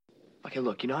Okay,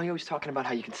 look, you know how you're always talking about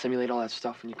how you can simulate all that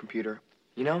stuff on your computer?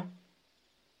 You know?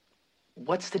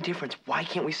 What's the difference? Why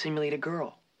can't we simulate a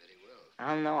girl?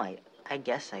 I don't know. I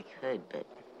guess I could, but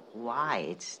why?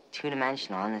 It's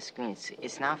two-dimensional on the screen.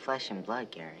 It's not flesh and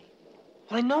blood, Gary.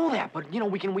 Well, I know that, but, you know,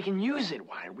 we can use it.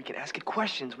 Why? We can ask it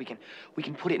questions. We can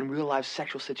put it in real-life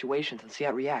sexual situations and see how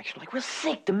it reacts. Like real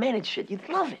sick, demented shit. You'd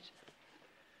love it.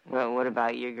 Well, what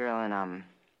about your girl in,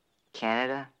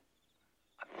 Canada?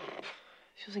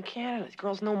 She was in Canada.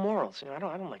 Girls no morals. You know,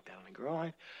 I don't like that on a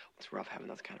girl. It's rough having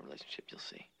that kind of relationship. You'll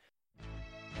see.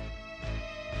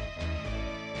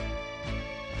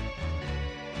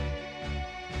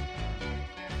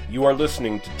 You are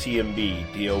listening to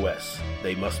TMB DOS.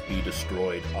 They must be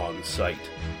destroyed on sight.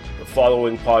 The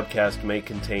following podcast may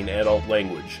contain adult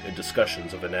language and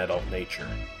discussions of an adult nature.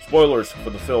 Spoilers for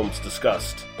the films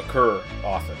discussed occur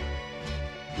often.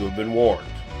 You have been warned.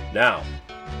 Now,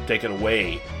 take it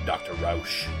away, Dr.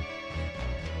 Rausch.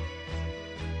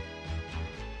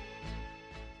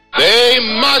 They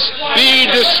must be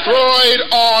destroyed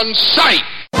on sight.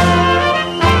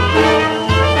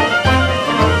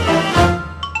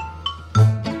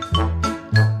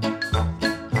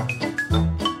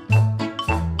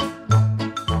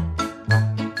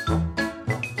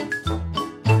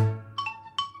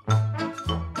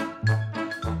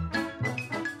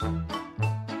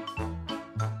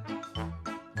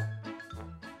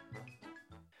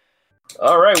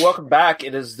 All right, welcome back.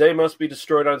 It is They Must Be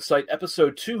Destroyed on Sight,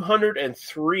 episode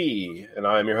 203, and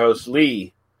I am your host,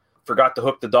 Lee. Forgot to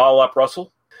hook the doll up,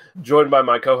 Russell. Joined by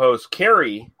my co-host,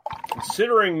 Carrie.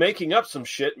 Considering making up some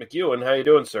shit, McEwen. How you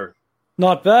doing, sir?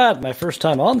 Not bad. My first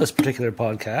time on this particular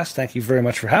podcast. Thank you very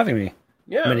much for having me.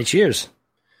 Yeah. Many cheers.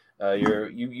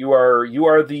 You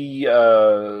are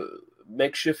the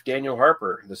makeshift Daniel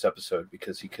Harper this episode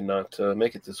because he cannot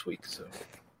make it this week, so...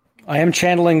 I am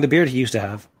channeling the beard he used to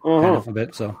have, kind of a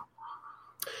bit. So,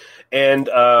 and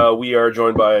we are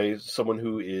joined by someone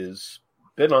who is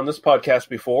been on this podcast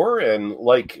before, and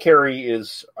like Carrie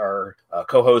is our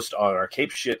co-host on our Cape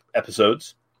Shit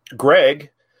episodes. Greg,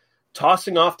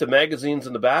 tossing off to magazines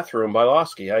in the bathroom by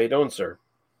Losky. How you doing, sir?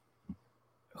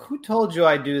 Who told you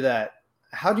I do that?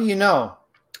 How do you know?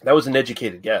 That was an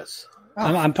educated guess.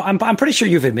 I'm pretty sure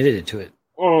you've admitted to it,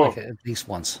 like at least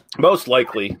once. Most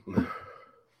likely.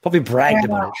 Probably bragged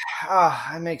about it.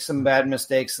 I make some bad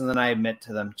mistakes and then I admit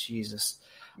to them. Jesus.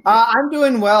 I'm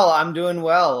doing well.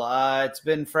 It's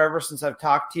been forever since I've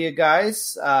talked to you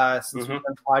guys, since we've done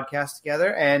a podcast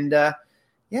together. And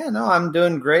I'm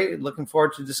doing great. Looking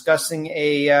forward to discussing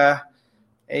a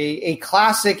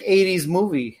classic 80s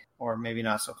movie. Or maybe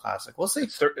not so classic. We'll see.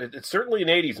 It's certainly an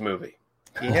 80s movie.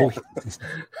 Yeah.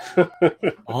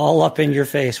 All up in your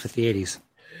face with the 80s.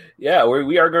 Yeah,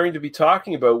 we are going to be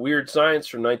talking about Weird Science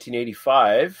from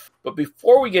 1985. But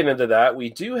before we get into that,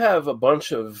 we do have a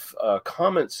bunch of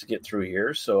comments to get through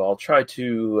here, so I'll try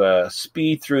to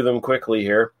speed through them quickly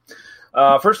here.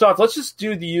 First off, let's just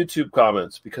do the YouTube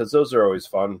comments, because those are always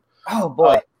fun. Oh,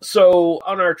 boy. So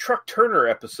on our Truck Turner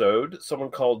episode,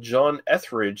 someone called John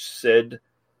Etheridge said,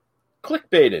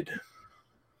 clickbaited.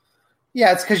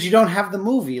 Yeah, it's because you don't have the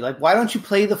movie. Like, why don't you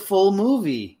play the full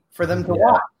movie for them to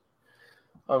watch?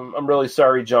 I'm really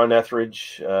sorry, John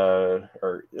Etheridge.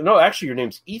 Actually, your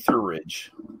name's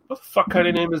Etheridge. What the fuck kind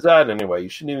of name is that anyway? You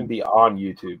shouldn't even be on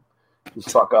YouTube.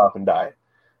 Just fuck off and die.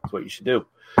 That's what you should do.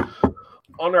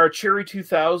 On our Cherry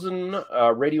 2000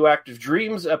 Radioactive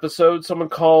Dreams episode, someone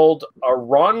called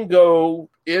Arongo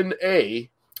N.A.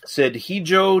 said,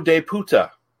 Hijo de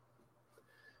puta.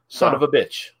 Son of a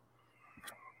bitch.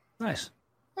 Nice.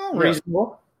 Oh,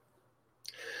 reasonable.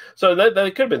 So they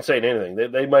could have been saying anything.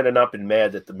 They might have not been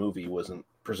mad that the movie wasn't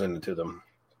presented to them.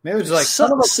 Maybe it was like,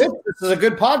 son of a bitch, this is a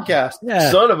good podcast.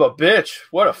 Yeah. Son of a bitch.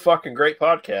 What a fucking great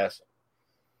podcast.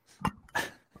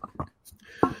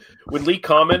 When Lee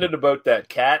commented about that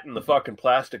cat in the fucking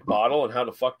plastic bottle and how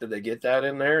the fuck did they get that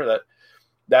in there,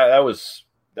 that was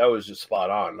just spot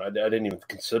on. I didn't even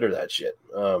consider that shit.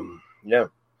 Yeah.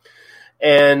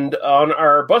 And on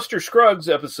our Buster Scruggs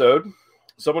episode,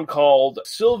 someone called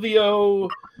Silvio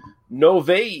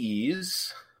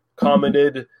Novaes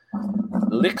commented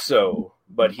Lixo,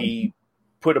 but he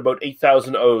put about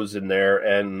 8,000 O's in there,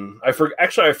 and I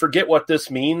forget what this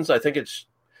means. I think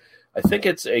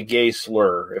it's a gay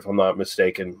slur, if I'm not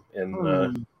mistaken,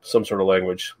 in some sort of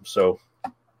language. So,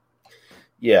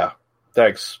 yeah,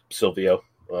 thanks, Silvio.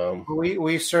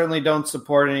 We certainly don't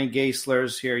support any gay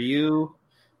slurs here. You.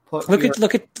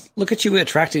 Look at you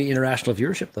attracting international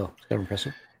viewership, though. It's kind of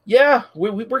impressive. Yeah,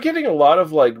 we're getting a lot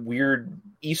of like weird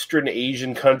Eastern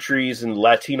Asian countries and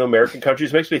Latino American countries.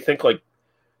 It makes me think like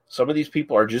some of these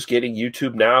people are just getting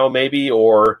YouTube now, maybe,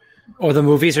 or Or the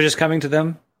movies are just coming to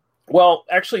them? Well,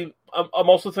 actually, I'm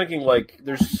also thinking like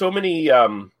there's so many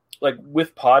like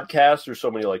with podcasts, there's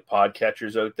so many like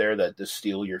podcatchers out there that just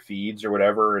steal your feeds or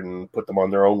whatever and put them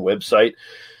on their own website.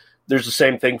 There's the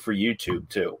same thing for YouTube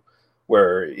too,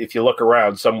 where if you look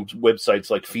around, some websites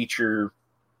like feature,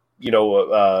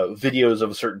 videos of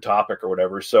a certain topic or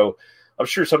whatever. So I'm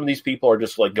sure some of these people are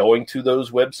just like going to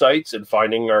those websites and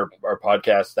finding our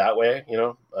podcast that way,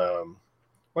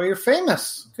 Well, you're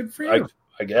famous. Good for you.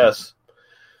 I guess.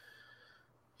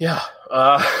 Yeah.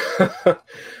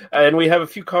 And we have a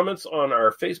few comments on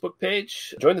our Facebook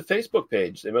page. Join the Facebook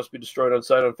page. They must be destroyed on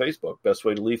sight on Facebook. Best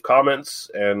way to leave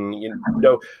comments and,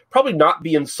 probably not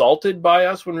be insulted by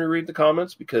us when we read the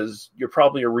comments because you're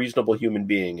probably a reasonable human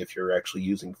being if you're actually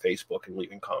using Facebook and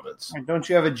leaving comments. And don't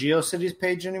you have a GeoCities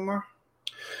page anymore?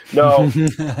 No.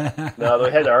 No,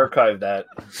 they had to archive that.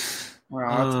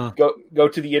 Well, Go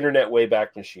to the Internet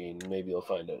Wayback Machine. Maybe you'll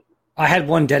find it. I had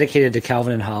one dedicated to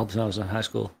Calvin and Hobbes when I was in high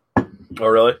school. Oh,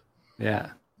 really? Yeah.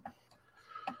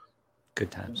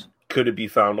 Good times. Could it be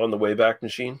found on the Wayback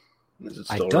Machine? Is it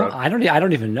still around? I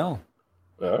don't even know.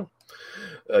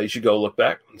 You should go look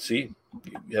back and see.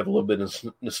 You have a little bit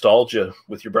of nostalgia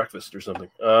with your breakfast or something.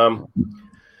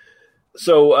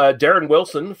 So Darren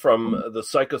Wilson from the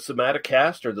Psychosomatic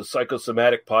Cast or the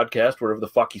Psychosomatic Podcast, whatever the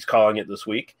fuck he's calling it this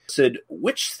week, said,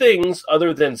 which things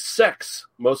other than sex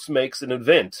most makes an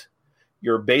event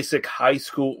your basic high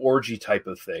school orgy type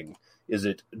of thing? Is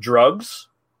it drugs,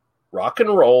 rock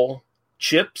and roll,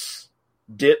 chips,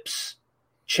 dips,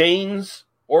 chains,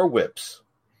 or whips?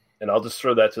 And I'll just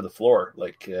throw that to the floor.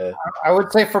 I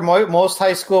would say for most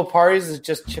high school parties, it's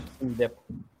just chips and dip.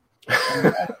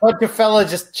 A bunch of fellas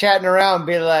just chatting around,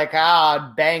 be like,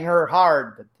 I'd bang her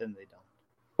hard, but then they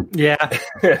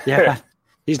don't. Yeah.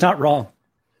 He's not wrong.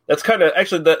 That's kind of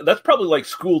that's probably like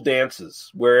school dances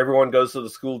where everyone goes to the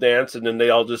school dance and then they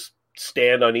all just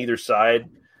stand on either side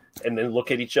and then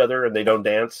look at each other and they don't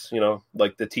dance,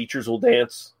 like the teachers will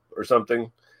dance or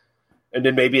something. And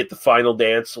then maybe at the final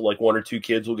dance, like one or two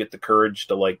kids will get the courage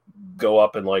to like go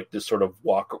up and like just sort of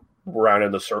walk around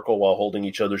in the circle while holding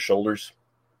each other's shoulders.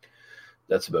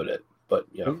 That's about it. But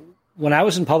yeah. When I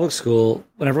was in public school,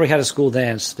 whenever we had a school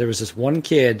dance, there was this one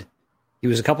kid, he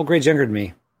was a couple grades younger than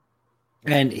me,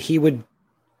 and he would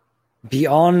be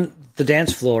on the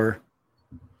dance floor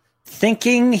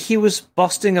thinking he was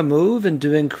busting a move and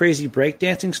doing crazy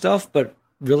breakdancing stuff, but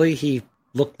really he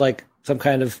looked like some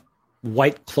kind of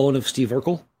white clone of Steve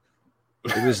Urkel.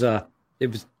 It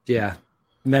was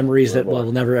memories that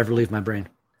will never ever leave my brain.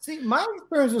 See, my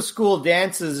experience with school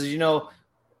dances is,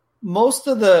 most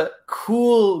of the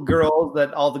cool girls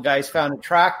that all the guys found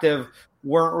attractive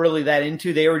weren't really that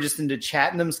into. They were just into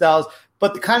chatting themselves.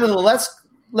 But the kind of the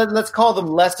let's call them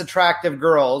less attractive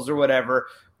girls or whatever,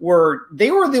 they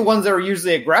were the ones that were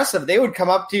usually aggressive. They would come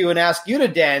up to you and ask you to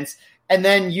dance, and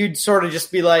then you'd sort of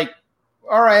just be like,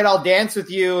 all right, I'll dance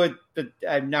with you. But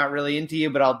I'm not really into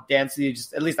you, but I'll dance with you.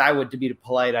 Just at least I would, to be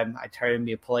polite. I try to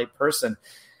be a polite person.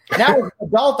 Now as an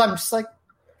adult, I'm just like,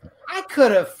 I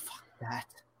could have fucked that.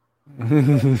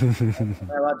 I'm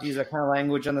allowed to use that kind of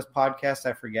language on this podcast.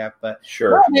 I forget, but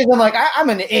sure. I'm like, I'm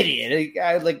an idiot.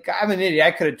 I'm an idiot.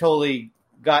 I could have totally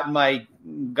gotten my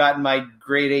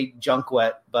grade 8 junk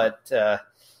wet, but I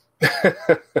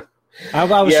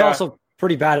was also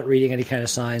pretty bad at reading any kind of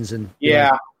signs and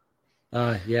yeah.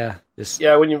 When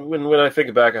I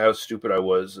think back of how stupid I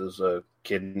was as a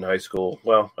kid in high school,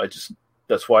 well,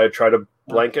 that's why I try to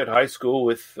blanket high school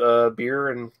with beer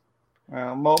and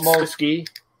whiskey.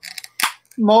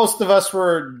 Most of us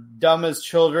were dumb as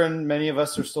children. Many of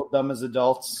us are still dumb as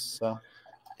adults. So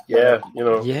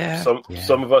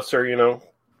some of us are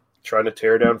trying to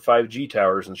tear down 5G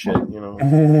towers and shit. Yeah,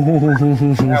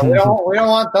 we don't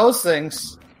want those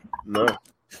things. No.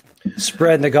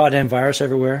 Spreading the goddamn virus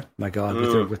everywhere. My God,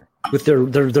 with their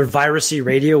virusy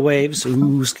radio waves.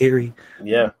 Ooh, scary.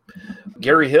 Yeah.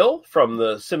 Gary Hill from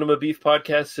the Cinema Beef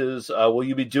podcast says, will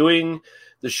you be doing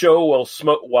the show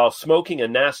while smoking a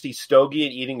nasty stogie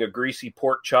and eating a greasy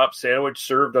pork chop sandwich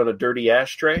served on a dirty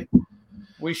ashtray?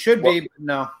 We should be, but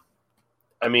no.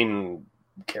 I mean,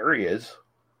 Gary is.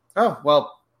 Oh,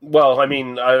 well. Well, I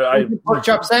mean, I pork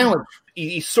chop sandwich.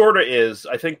 He sort of is.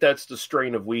 I think that's the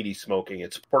strain of weed he's smoking.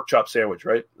 It's pork chop sandwich,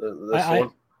 right? That's the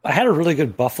one. I had a really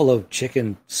good buffalo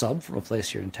chicken sub from a place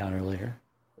here in town earlier.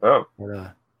 Oh.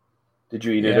 But, did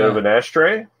you eat it out of an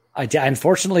ashtray? I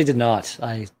unfortunately did not.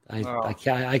 I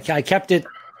kept it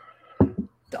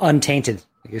untainted,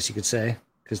 I guess you could say,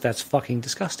 because that's fucking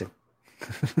disgusting.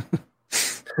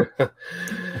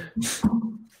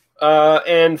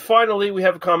 And finally, we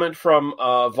have a comment from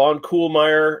Von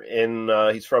Kuhlmeier,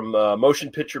 and he's from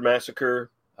Motion Picture Massacre.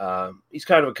 He's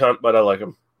kind of a cunt, but I like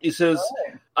him. He says,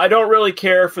 I don't really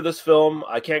care for this film.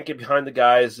 I can't get behind the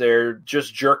guys. They're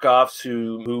just jerk-offs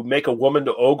who make a woman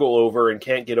to ogle over and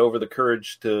can't get over the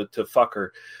courage to fuck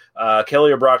her.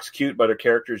 Kelly O'Brock's cute, but her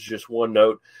character is just one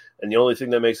note. And the only thing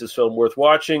that makes this film worth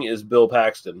watching is Bill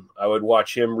Paxton. I would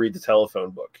watch him read the telephone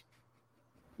book.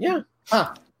 Yeah.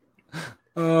 Huh.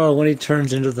 Oh, when he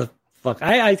turns into the fuck.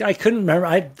 I couldn't remember.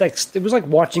 It was like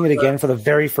watching it again for the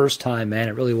very first time, man.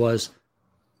 It really was.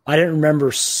 I didn't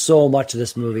remember so much of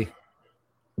this movie.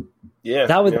 Yeah.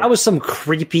 That was some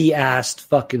creepy ass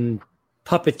fucking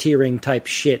puppeteering type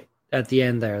shit at the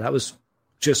end there. That was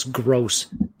just gross.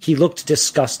 He looked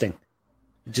disgusting.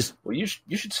 Well, you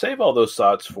should save all those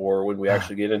thoughts for when we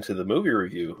actually get into the movie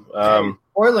review.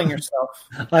 Spoiling yourself.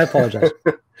 I apologize.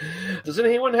 Does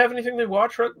anyone have anything they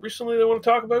watched recently they want to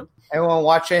talk about? Anyone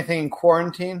watch anything in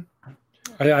quarantine?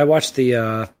 I watched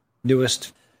the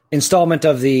newest installment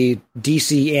of the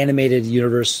DC animated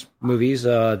universe movies,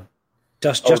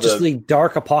 Justice League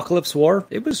Dark Apocalypse War.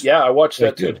 It was I watched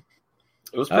that too.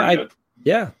 It was pretty good.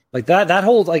 Yeah, like that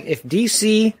whole, like, if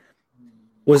DC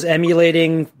was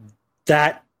emulating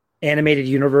that animated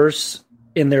universe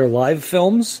in their live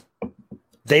films,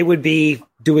 they would be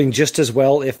doing just as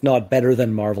well, if not better,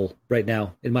 than Marvel right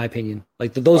now, in my opinion.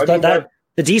 Like the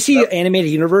DC animated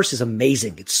universe is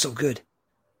amazing. It's so good.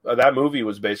 That movie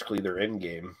was basically their end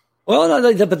game. Well,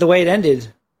 no, but the way it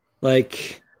ended,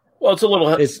 like, well, it's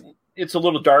a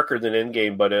little darker than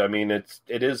Endgame, but I mean, it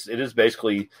is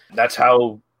basically, that's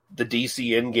how the DC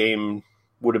Endgame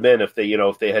would have been if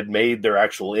they had made their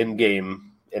actual Endgame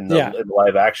in the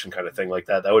live action kind of thing like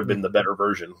that. That would have been the better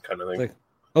version kind of thing. Like,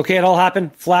 okay, it all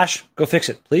happened. Flash, go fix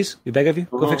it, please. We beg of you,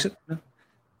 go fix it.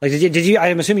 Like, did you?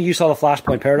 I'm assuming you saw the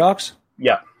Flashpoint Paradox.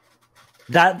 Yeah.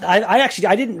 That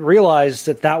I didn't realize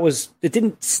that was it.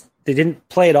 They didn't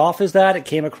play it off as that. It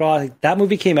came across, that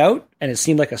movie came out and it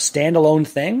seemed like a standalone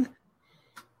thing.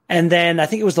 And then I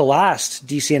think it was the last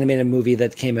DC animated movie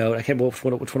that came out. I can't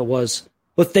remember which one it was,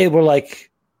 but they were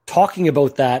like talking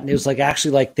about that, and it was like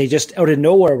actually like they just out of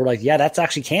nowhere were like, yeah, that's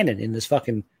actually canon in this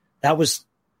fucking. That was.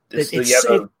 The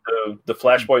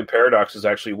Flashpoint Paradox is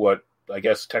actually what I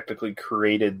guess technically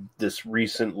created this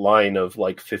recent line of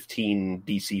like 15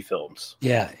 DC films.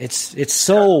 Yeah, it's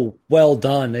so well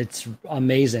done. It's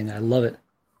amazing. I love it.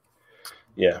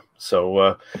 Yeah.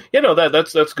 So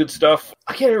that's good stuff.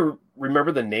 I can't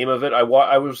remember the name of it. I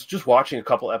was just watching a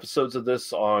couple episodes of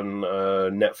this on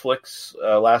Netflix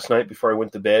last night before I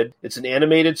went to bed. It's an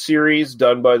animated series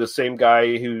done by the same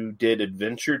guy who did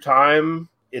Adventure Time.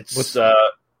 It's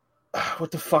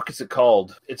what the fuck is it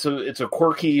called? It's a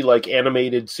quirky, like,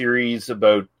 animated series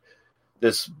about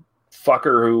this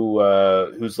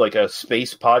fucker who's like a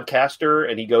space podcaster,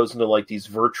 and he goes into like these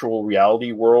virtual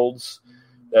reality worlds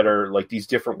that are like these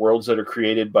different worlds that are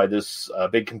created by this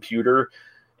big computer,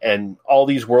 and all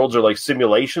these worlds are like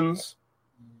simulations,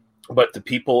 but the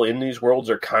people in these worlds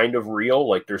are kind of real.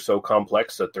 Like, they're so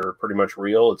complex that they're pretty much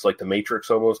real. It's like the Matrix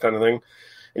almost kind of thing.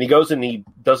 And he goes and he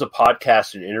does a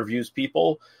podcast and interviews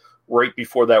people right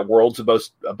before that world's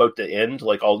about to end.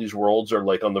 Like, all these worlds are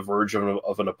like on the verge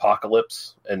of an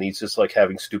apocalypse, and he's just like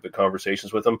having stupid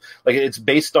conversations with them. Like, it's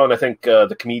based on, I think,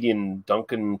 the comedian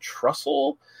Duncan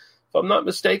Trussell, if I'm not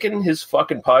mistaken, his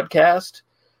fucking podcast.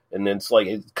 And it's like,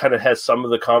 it kind of has some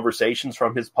of the conversations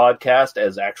from his podcast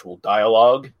as actual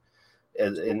dialogue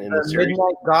in the series.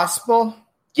 Midnight Gospel?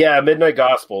 Yeah, Midnight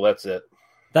Gospel, that's it.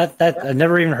 That I've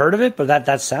never even heard of it, but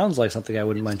that sounds like something I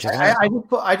wouldn't mind checking out.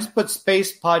 I just put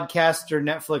space podcaster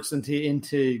Netflix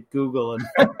into Google and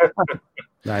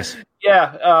nice.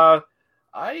 Yeah,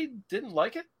 I didn't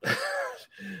like it.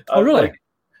 Oh, really?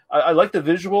 I like the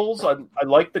visuals. I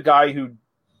like the guy who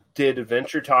did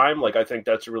Adventure Time. Like, I think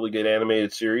that's a really good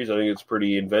animated series. I think it's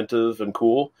pretty inventive and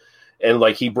cool, and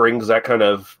like he brings that kind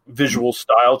of visual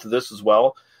style to this as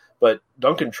well. But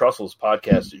Duncan Trussell's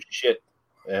podcast is shit.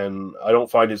 And I don't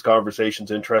find his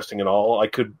conversations interesting at all. I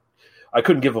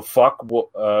couldn't give a fuck.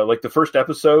 Like, the first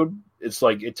episode, it's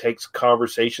like it takes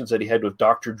conversations that he had with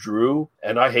Dr. Drew,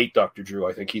 and I hate Dr. Drew.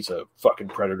 I think he's a fucking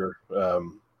predator.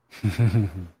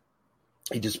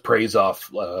 He just preys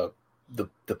off the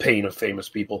pain of famous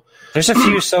people. There's a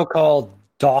few so-called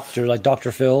doctor, like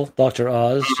Dr. Phil, Dr.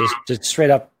 Oz, just straight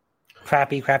up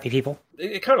crappy people.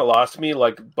 It kind of lost me.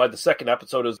 Like, by the second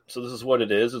episode, so this is what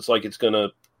it is. It's like it's gonna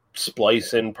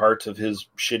splice in parts of his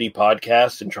shitty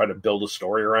podcast and try to build a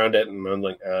story around it, and I'm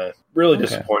like, really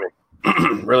disappointing.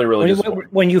 really disappointing.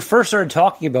 When you first started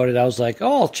talking about it, I was like,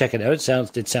 oh, I'll check it out. It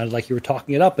sounded like you were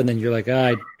talking it up, and then you're like,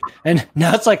 I And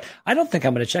now it's like, I don't think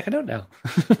I'm going to check it out now.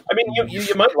 I mean,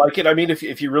 you might like it. I mean,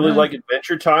 if you really like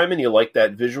Adventure Time and you like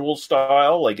that visual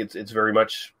style, like it's very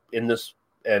much in this,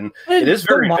 and it is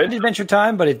very Adventure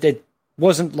Time, but it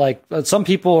wasn't like some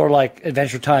people are like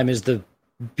Adventure Time is the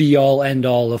be all end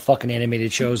all of fucking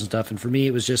animated shows and stuff, and for me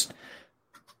it was just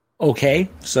okay.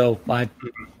 So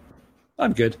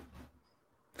I'm good.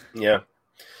 Yeah,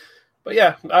 but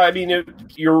yeah, I mean,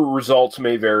 your results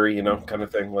may vary, you know, kind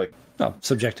of thing. Like,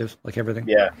 subjective, like everything.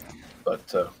 Yeah,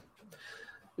 but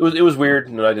it was weird,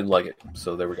 and I didn't like it.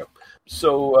 So there we go.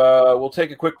 So we'll take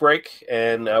a quick break,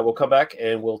 and we'll come back,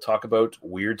 and we'll talk about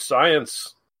weird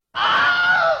science.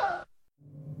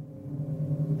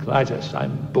 Clytus,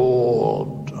 I'm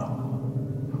bored.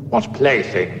 What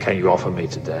plaything can you offer me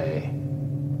today?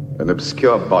 An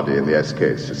obscure body in the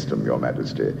SK system, Your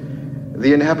Majesty.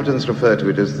 The inhabitants refer to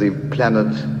it as the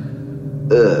planet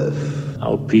Earth.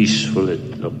 How peaceful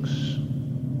it looks.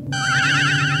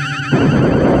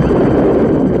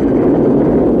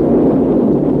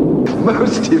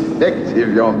 Most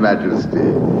effective, Your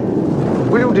Majesty.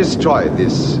 Will you destroy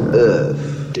this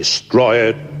Earth? Destroy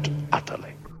it utterly.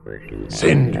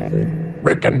 Send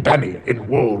Rick and Danny in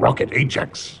Wool Rocket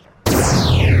Ajax.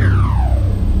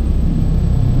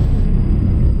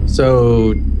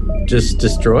 So, just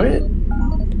destroy it?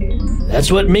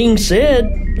 That's what Ming said.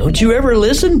 Don't you ever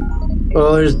listen?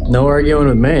 Well, there's no arguing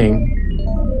with Ming.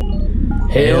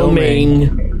 Hail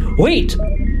Ming. Wait!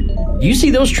 You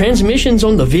see those transmissions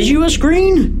on the Visua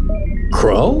screen?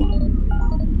 Crow?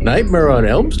 Nightmare on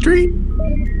Elm Street?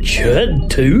 Chud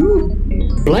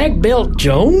 2? Black Belt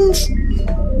Jones?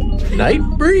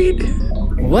 Nightbreed?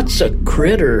 What's a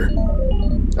critter?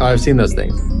 Oh, I've seen those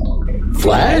things.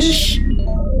 Flash?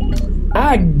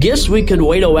 I guess we could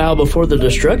wait a while before the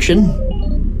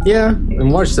destruction. Yeah,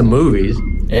 and watch some movies.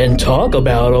 And talk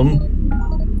about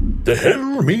them. The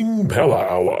Hail Ming Power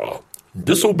Hour.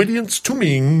 Disobedience to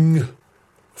Ming.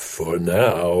 For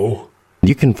now.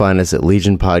 You can find us at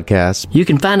Legion Podcasts. You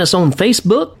can find us on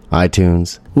Facebook.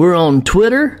 iTunes. We're on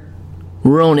Twitter.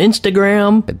 We're on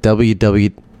Instagram. At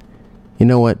You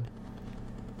know what?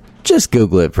 Just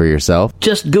Google it for yourself.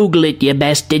 Just Google it, you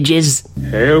bastages.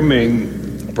 Hail Ming.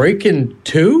 Breaking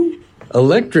 2?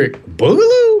 Electric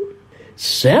Boogaloo?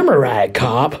 Samurai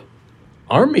Cop?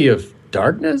 Army of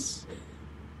Darkness?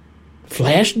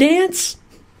 Flashdance?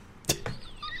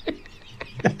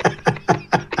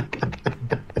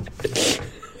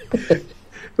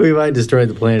 We might destroy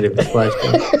the planet if it's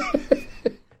Flashdance.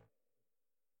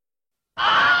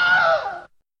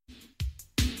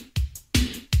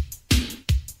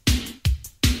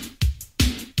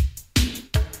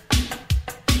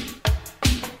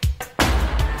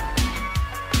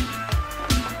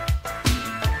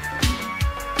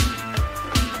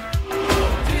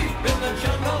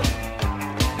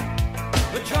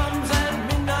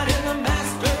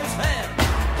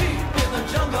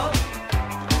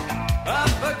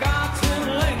 Forgotten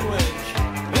language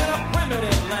in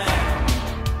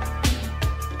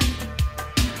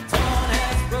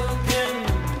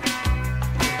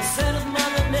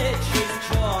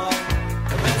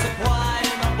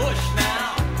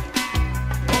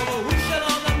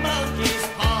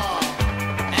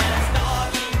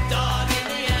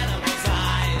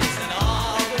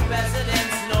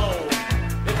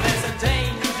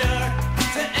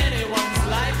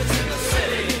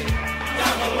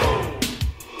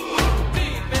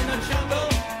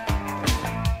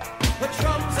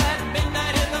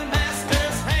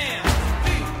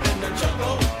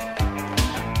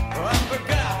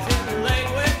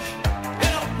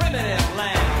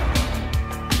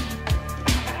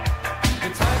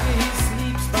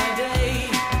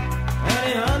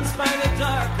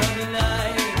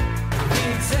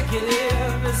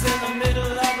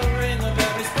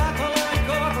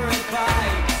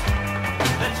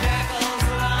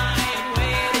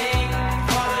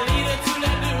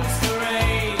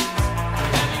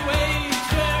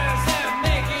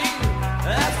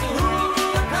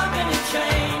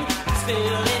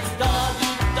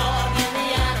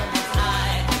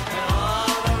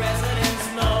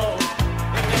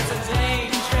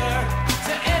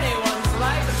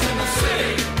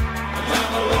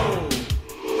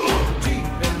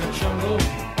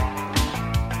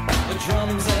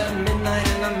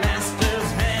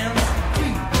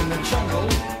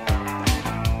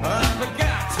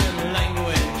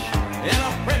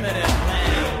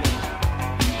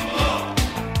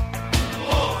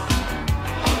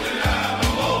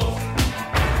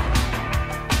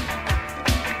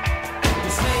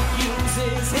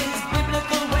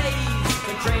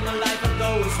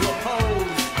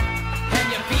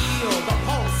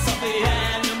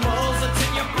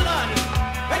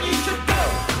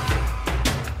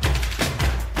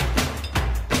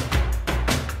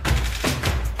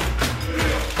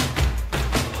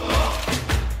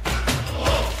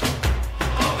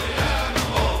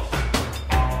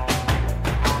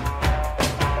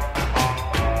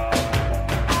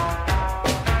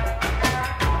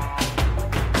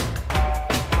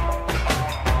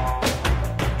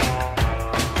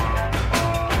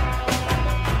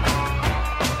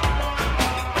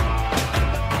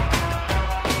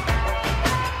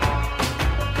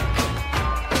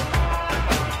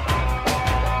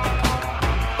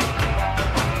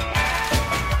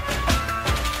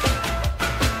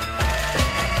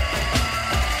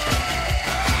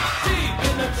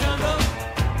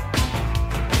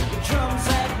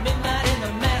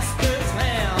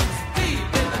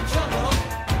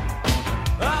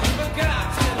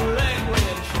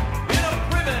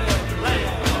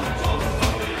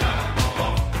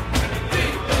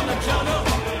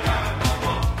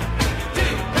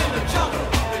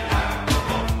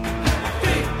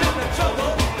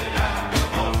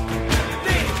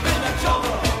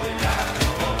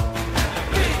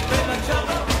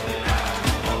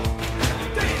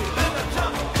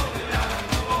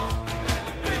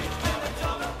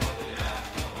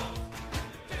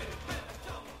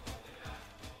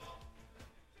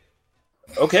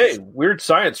Okay, Weird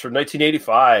Science from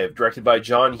 1985, directed by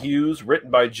John Hughes,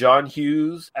 written by John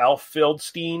Hughes, Al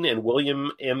Feldstein, and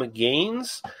William M.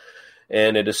 Gaines.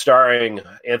 And it is starring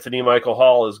Anthony Michael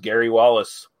Hall as Gary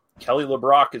Wallace, Kelly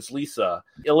LeBrock as Lisa,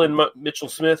 Ilan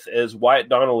Mitchell-Smith as Wyatt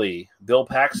Donnelly, Bill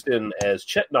Paxton as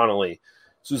Chet Donnelly,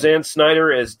 Suzanne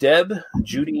Snyder as Deb,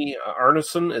 Judy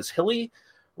Arneson as Hilly,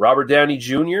 Robert Downey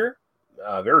Jr.,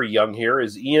 very young here,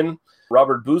 as Ian,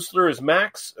 Robert Boosler as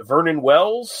Max, Vernon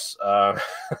Wells,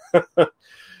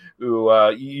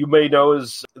 who you may know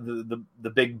as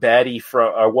the big baddie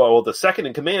from, the second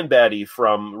in command baddie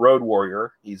from Road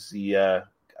Warrior. He's the, I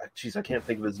can't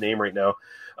think of his name right now,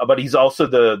 but he's also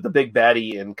the big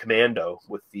baddie in Commando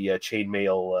with the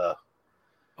chainmail.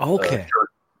 Okay.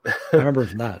 I remember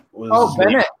that.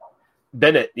 Bennett.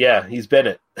 Bennett, yeah, he's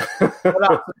Bennett.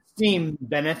 What up, Steam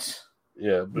Bennett?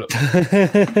 Yeah.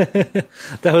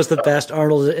 That was the best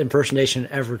Arnold impersonation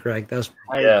ever, Greg. That was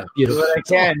beautiful. I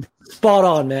can. Spot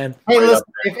on, man. Hey, listen,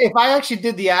 if I actually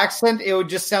did the accent, it would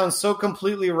just sound so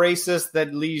completely racist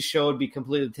that Lee's show would be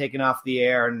completely taken off the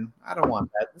air, and I don't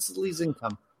want that. This is Lee's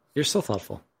income. You're so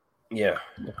thoughtful. Yeah.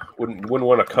 Wouldn't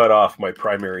want to cut off my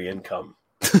primary income.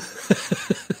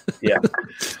 Yeah.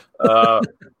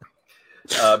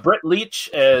 Brett Leach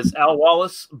as Al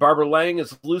Wallace, Barbara Lang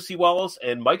as Lucy Wallace,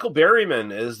 and Michael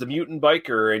Berryman as the mutant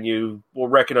biker. And you will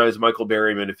recognize Michael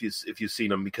Berryman if you've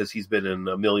seen him, because he's been in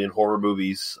a million horror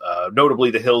movies,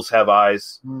 notably The Hills Have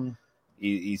Eyes.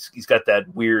 He's got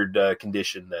that weird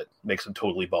condition that makes him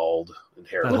totally bald and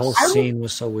hairless. That whole scene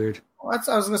was so weird. Well,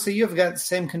 I was going to say, you've got the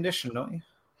same condition, don't you?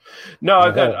 No,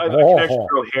 I can actually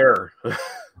grow hair.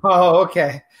 Oh,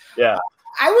 okay. Yeah.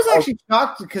 I was actually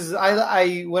shocked because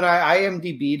I when I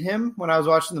IMDb'd him when I was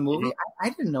watching the movie, I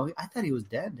didn't know. I thought he was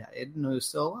dead. I didn't know he was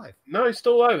still alive. No, he's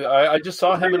still alive. I just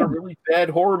saw him in a really bad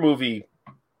horror movie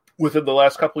within the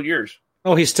last couple of years.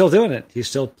 Oh, he's still doing it. He's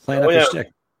still playing up his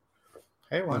stick.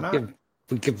 Hey, why not?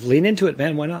 We could lean into it,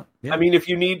 man. Why not? Yeah. I mean, if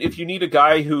you need a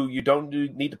guy who you don't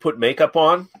need to put makeup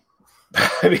on,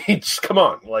 I mean, just come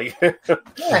on, like.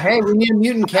 Yeah, hey, we need a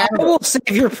mutant cat. I will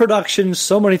save your production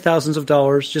so many thousands of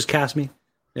dollars. Just cast me.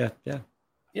 Yeah.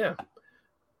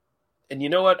 And you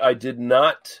know what? I did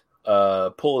not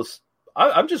pull this.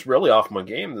 I'm just really off my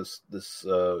game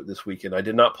this weekend. I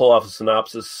did not pull off a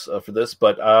synopsis for this,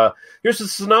 but here's the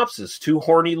synopsis: 2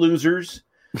 horny losers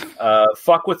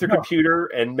fuck with their computer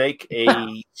and make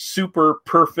a super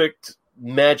perfect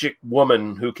magic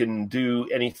woman who can do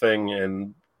anything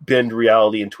and bend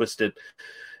reality and twist it.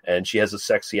 And she has a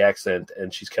sexy accent,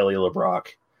 and she's Kelly LeBrock.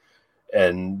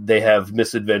 And they have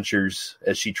misadventures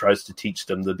as she tries to teach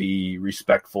them to be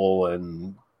respectful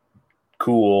and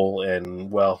cool.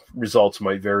 And, well, results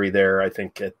might vary there. I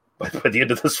think by the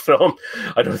end of this film,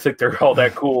 I don't think they're all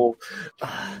that cool.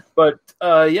 But,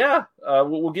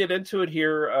 we'll get into it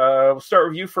here. We'll start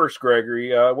with you first,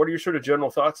 Gregory. What are your sort of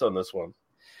general thoughts on this one?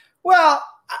 Well,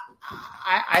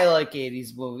 I like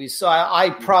 80s movies, so I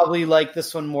probably like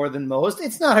this one more than most.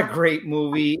 It's not a great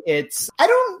movie. I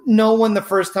don't know when the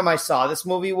first time I saw this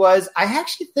movie was. I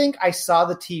actually think I saw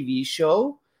the TV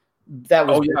show that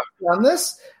was on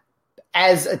this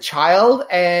as a child,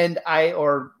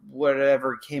 or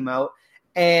whatever came out.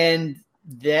 And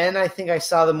then I think I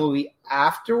saw the movie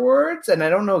afterwards, and I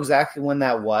don't know exactly when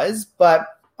that was, but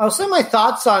I'll say my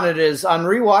thoughts on it is, on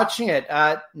rewatching it,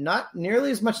 not nearly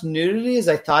as much nudity as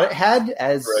I thought it had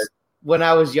when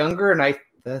I was younger, and I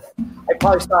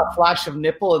probably saw a flash of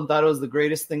nipple and thought it was the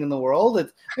greatest thing in the world.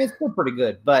 It's still pretty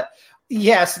good, but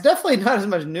yes, definitely not as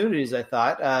much nudity as I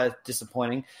thought.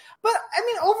 Disappointing. But, I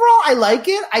mean, overall, I like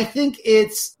it. I think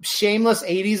it's shameless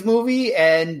 80s movie,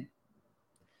 and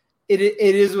it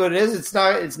is what it is.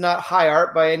 It's not high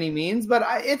art by any means, but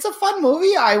it's a fun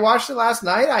movie. I watched it last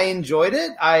night. I enjoyed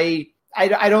it. I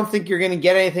don't think you're going to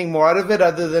get anything more out of it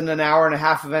other than an hour and a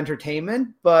half of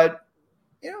entertainment. But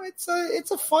it's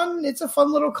a fun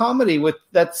little comedy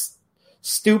that's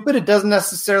stupid. It doesn't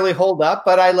necessarily hold up,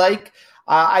 but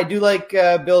I do like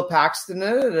Bill Paxton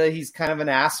in it. He's kind of an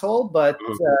asshole, but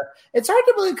it's hard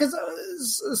to believe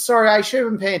because sorry, I should have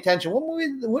been paying attention.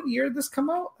 What year did this come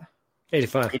out?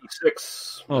 85.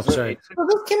 86. Oh, sorry. So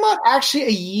this came out actually a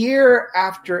year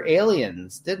after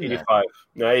Aliens, didn't 85.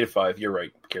 No, 85. You're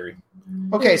right, Kerry.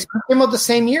 Okay, so it came out the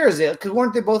same year as it, because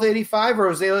weren't they both 85, or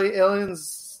was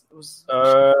Aliens?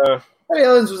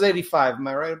 Aliens was 85. Am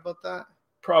I right about that?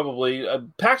 Probably.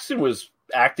 Paxton was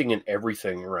acting in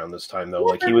everything around this time,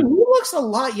 though. He looks a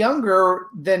lot younger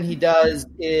than he does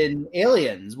in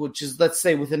Aliens, which is, let's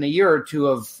say, within a year or two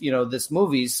of this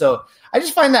movie. So I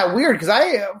just find that weird because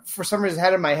I, for some reason,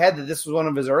 had in my head that this was one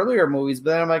of his earlier movies,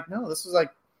 but then I'm like, no, this was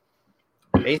like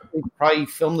basically probably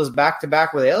filmed this back to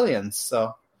back with Aliens.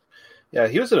 So yeah,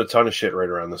 he was in a ton of shit right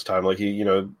around this time. Like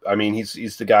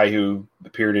he's the guy who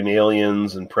appeared in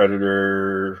Aliens and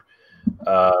Predator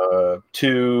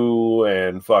 2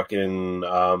 and fucking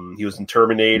he was in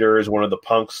Terminator as one of the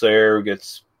punks there who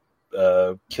gets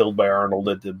killed by Arnold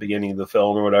at the beginning of the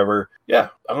film or whatever. Yeah,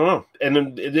 I don't know. And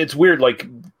then it's weird, like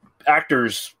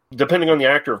actors, depending on the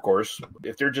actor, of course,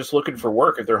 if they're just looking for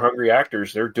work, if they're hungry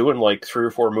actors, they're doing like 3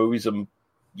 or 4 movies a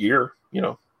year,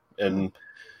 and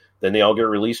then they all get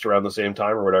released around the same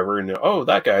time or whatever. And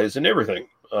that guy is in everything.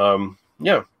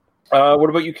 Yeah. What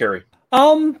about you, Carrie?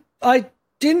 I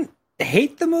didn't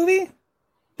hate the movie,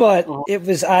 but it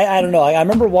was, I don't know. I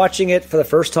remember watching it for the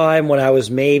first time when I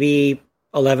was maybe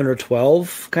 11 or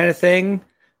 12 kind of thing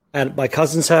at my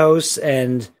cousin's house.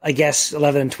 And I guess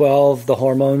 11 and 12, the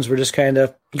hormones were just kind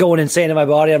of going insane in my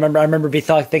body. I remember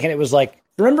thinking it was like,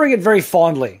 remembering it very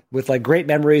fondly with like great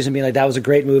memories and being like, that was a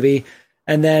great movie.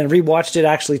 And then rewatched it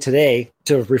actually today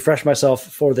to refresh myself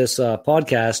for this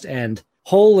podcast. And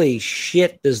holy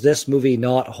shit, does this movie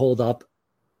not hold up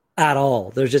at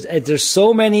all. There's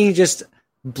so many just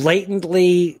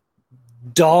blatantly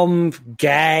dumb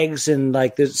gags, and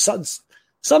like there's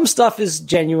some stuff is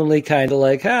genuinely kind of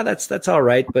like, that's all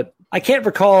right. But I can't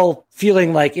recall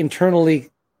feeling like internally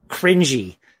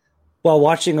cringy while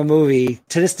watching a movie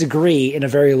to this degree in a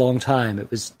very long time. It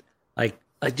was like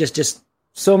just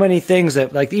so many things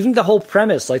that, like, even the whole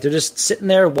premise, like they're just sitting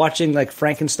there watching like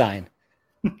Frankenstein.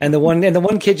 And the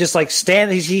one kid just like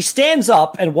he stands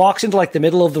up and walks into like the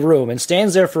middle of the room and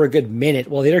stands there for a good minute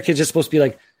while the other kid's just supposed to be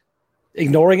like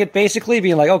ignoring it, basically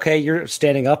being like, okay, you're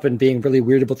standing up and being really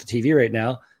weird about the TV right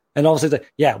now. And all of a sudden,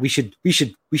 yeah, we should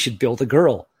build a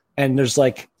girl. And there's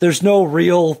no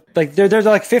real, like, they're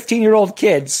like 15-year-old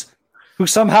kids who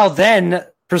somehow then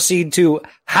proceed to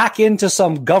hack into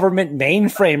some government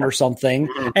mainframe or something.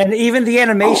 And even the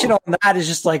animation on that is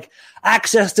just like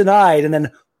access denied. And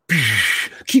then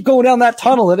keep going down that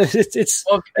tunnel, and it's.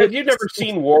 Well, have you never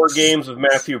seen War Games with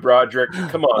Matthew Broderick?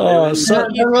 Come on,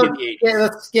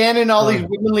 scanning all these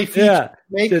womanly features.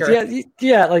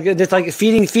 Yeah, like it's like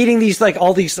feeding these like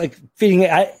all these like feeding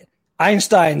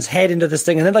Einstein's head into this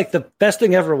thing, and then like the best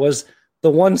thing ever was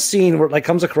the one scene where it like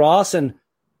comes across, and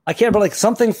I can't remember, like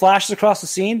something flashes across the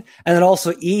scene, and then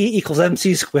also E equals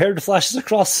MC squared flashes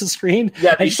across the screen.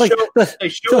 Yeah, they show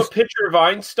a picture of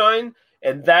Einstein.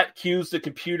 And that cues the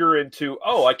computer into,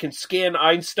 I can scan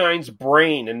Einstein's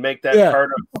brain and make that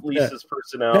part of Lisa's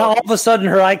personality. Now all of a sudden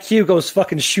her IQ goes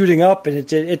fucking shooting up, and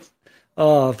but I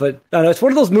don't know, it's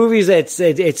one of those movies that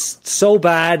it's so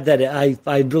bad that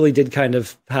I really did kind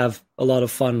of have a lot of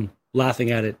fun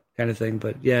laughing at it, kind of thing.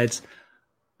 But yeah,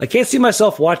 I can't see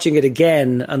myself watching it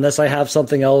again unless I have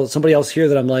somebody else here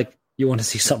that I'm like, you want to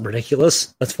see something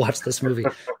ridiculous? Let's watch this movie.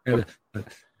 I want to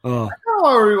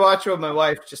rewatch it with my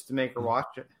wife just to make her watch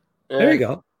it. There you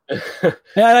go. The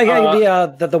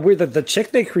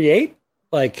chick they create,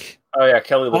 like,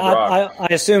 Kelly LeBrock. I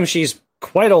assume she's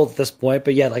quite old at this point,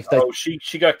 but yeah,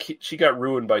 she got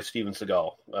ruined by Steven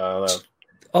Seagal.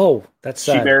 That's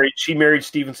sad. She married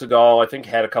Steven Seagal. I think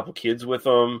had a couple kids with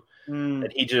him,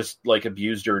 and he just like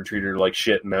abused her and treated her like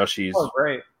shit. And now she's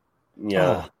great.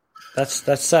 Yeah. That's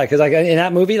sad, because like in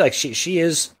that movie, like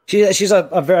she's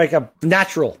a very like a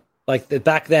natural. Like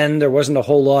back then, there wasn't a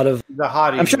whole lot of the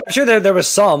hottie. I'm sure there was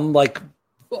some like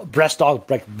breast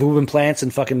like boob implants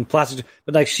and fucking plastic,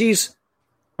 but like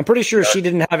I'm pretty sure she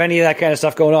didn't have any of that kind of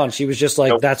stuff going on. She was just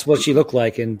like that's what she looked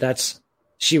like, and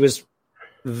she was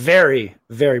very,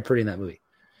 very pretty in that movie.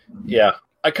 Yeah.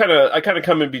 I kind of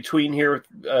come in between here with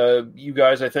you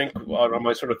guys, I think, on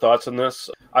my sort of thoughts on this.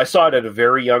 I saw it at a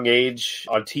very young age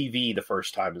on TV the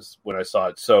first time is when I saw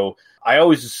it. So I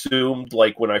always assumed,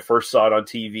 like, when I first saw it on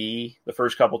TV the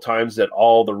first couple times, that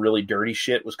all the really dirty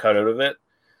shit was cut out of it.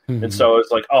 Mm-hmm. And so I was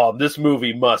like, this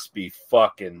movie must be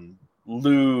fucking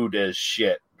lewd as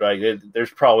shit. Right?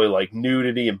 There's probably like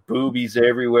nudity and boobies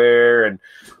everywhere and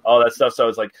all that stuff. So I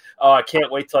was like, I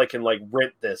can't wait till I can like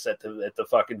rent this at the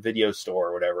fucking video store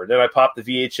or whatever. And then I popped the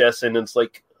VHS in, and it's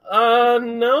like,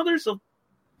 no, there's a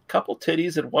couple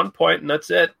titties at one point, and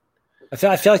that's it. I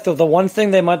feel like the one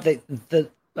thing I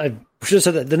should have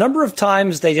said that the number of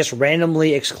times they just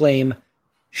randomly exclaim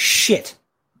shit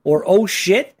or oh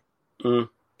shit,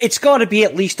 it's got to be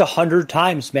at least 100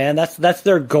 times, man. That's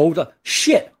their go-to.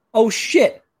 Shit, oh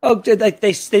shit. Oh,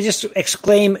 they just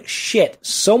exclaim shit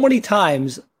so many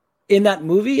times in that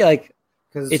movie, like,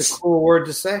 because it's a cool word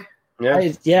to say.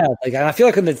 Yeah, like I feel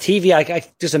like on the TV, I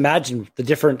just imagine the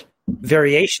different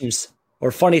variations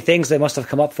or funny things they must have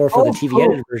come up for the TV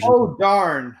edited version. Oh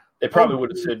darn! They probably would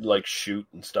have said like shoot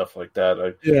and stuff like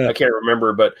that. Yeah. I can't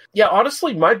remember, but yeah,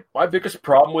 honestly, my biggest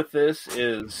problem with this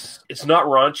is it's not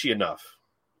raunchy enough.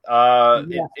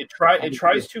 It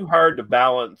tries too hard to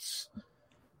balance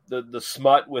the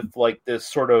smut with like this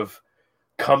sort of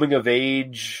coming of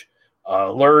age,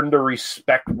 learn to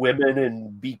respect women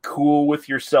and be cool with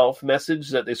yourself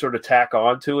message that they sort of tack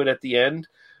onto it at the end.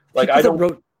 Like People that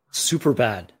wrote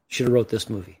Superbad should have wrote this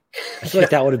movie. I feel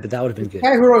like that would have been good. The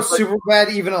guy who wrote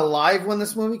Superbad even alive when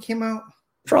this movie came out?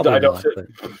 Probably not. But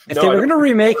if they were going to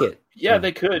remake it, yeah,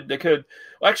 they could.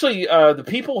 Actually, the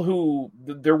people who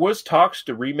there was talks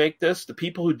to remake this. The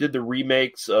people who did the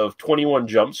remakes of 21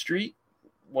 Jump Street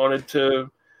wanted to.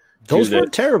 Those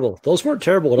weren't terrible. Those weren't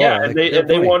terrible at all. Yeah, and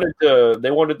they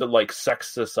wanted to like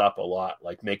sex this up a lot,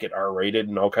 like make it R-rated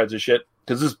and all kinds of shit.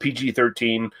 Because this is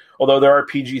PG-13, although there are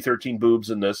PG-13 boobs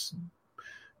in this.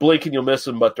 Blink and you'll miss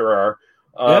them, but there are.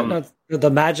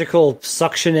 The magical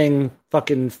suctioning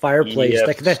fucking fireplace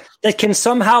that can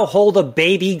somehow hold a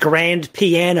baby grand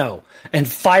piano and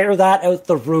fire that out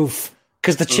the roof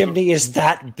because the chimney is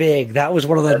that big. That was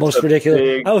one of the most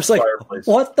ridiculous. I was like,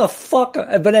 what the fuck?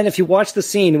 But then if you watch the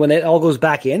scene when it all goes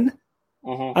back in,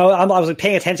 I was like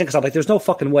paying attention because I'm like, there's no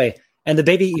fucking way. And the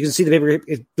baby, you can see the baby,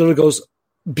 it literally goes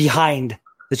behind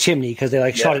the chimney because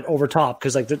they shot it over top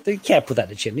because like they can't put that in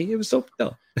the chimney. It was so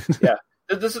no. Yeah,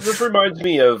 this reminds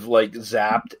me of like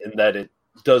Zapped in that it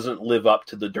doesn't live up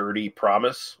to the dirty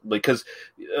promise because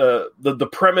the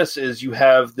premise is you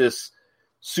have this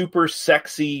super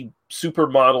sexy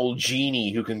supermodel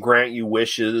genie who can grant you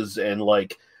wishes and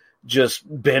like just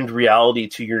bend reality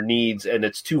to your needs, and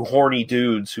it's two horny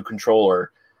dudes who control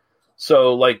her.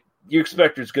 So like you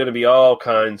expect there's going to be all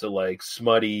kinds of like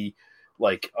smutty.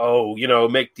 Like,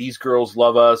 make these girls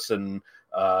love us and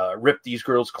rip these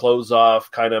girls' clothes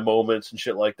off kind of moments and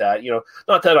shit like that.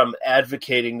 Not that I'm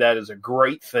advocating that as a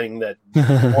great thing that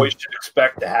boys should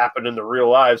expect to happen in the real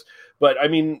lives. But, I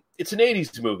mean, it's an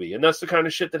 80s movie, and that's the kind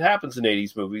of shit that happens in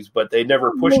 80s movies, but they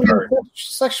never pushed hard.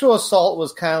 Sexual assault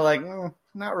was kind of like,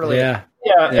 not really. Yeah,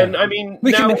 and I mean...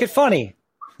 We can make it funny.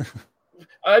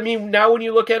 I mean, now when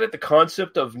you look at it, the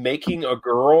concept of making a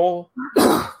girl...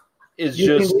 is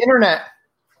just the internet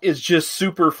is just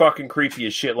super fucking creepy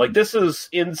as shit. Like this is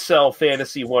incel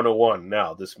fantasy 101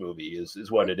 now. This movie is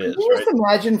what it is. Can you just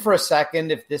imagine for a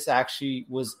second if this actually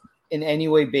was in any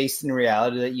way based in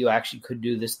reality that you actually could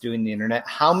do this doing the internet?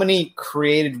 How many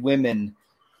created women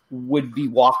would be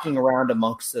walking around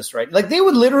amongst this, right? Like they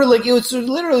would literally, it would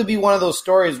literally be one of those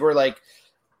stories where like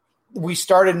we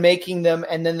started making them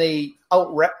and then they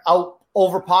out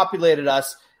overpopulated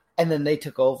us and then they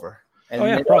took over.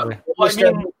 And probably.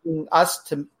 Us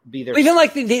to be there. Even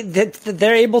like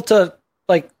they're able to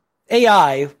like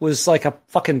AI was like a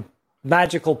fucking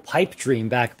magical pipe dream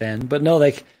back then, but no,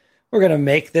 like we're gonna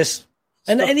make this,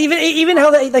 and even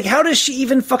how they like how does she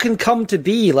even fucking come to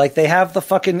be? Like they have the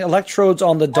fucking electrodes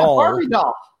on the doll, Barbie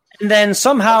doll, and then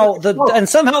somehow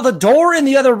the door in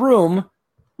the other room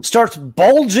starts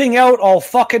bulging out all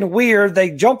fucking weird.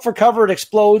 They jump for cover, it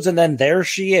explodes, and then there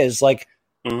she is. Like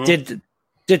did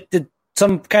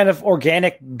some kind of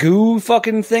organic goo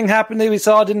fucking thing happen that we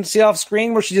didn't see off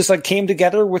screen where she just like came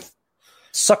together with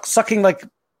sucking like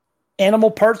animal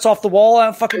parts off the wall?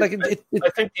 I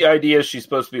think the idea is she's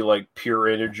supposed to be like pure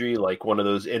energy, like one of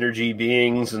those energy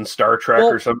beings in Star Trek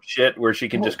or some shit where she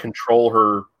can just control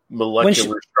her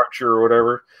molecular structure or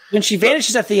whatever. When she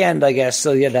vanishes at the end, I guess.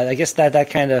 So yeah, I guess that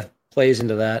kind of plays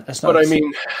into that. That's not. But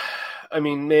I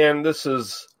mean, man, this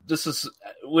is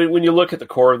when you look at the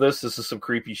core of this is some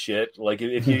creepy shit. Like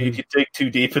if you dig too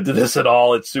deep into this at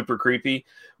all, it's super creepy.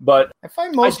 But I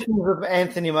find most films of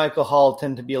Anthony Michael Hall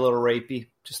tend to be a little rapey.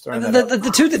 Just throwing that out.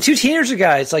 The two teenager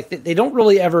guys, like they don't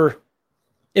really ever,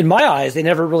 in my eyes, they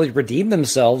never really redeemed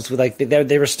themselves. With like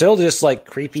they were still just like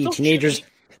creepy teenagers.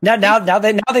 Now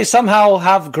they somehow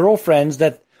have girlfriends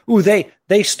that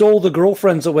they stole the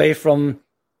girlfriends away from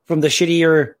the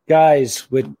shittier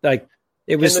guys with like.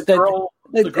 It was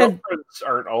the girlfriends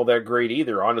aren't all that great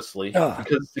either, honestly,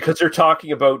 because they're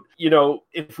talking about,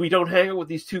 if we don't hang out with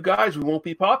these two guys, we won't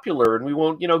be popular and we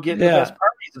won't, get in the best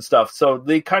parties and stuff. So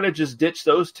they kind of just ditched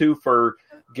those two for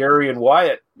Gary and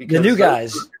Wyatt. Because the new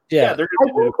guys,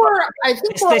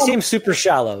 they seem super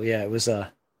shallow. Yeah, it was.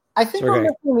 I think we're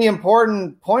missing the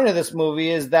important point of this movie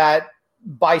is that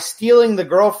by stealing the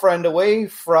girlfriend away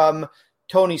from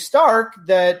Tony Stark,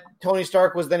 that Tony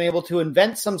Stark was then able to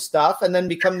invent some stuff and then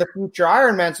become the future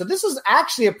Iron Man. So this is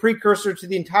actually a precursor to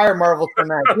the entire Marvel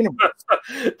Cinematic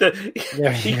Universe.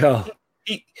 There you go.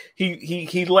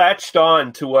 He latched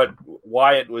on to what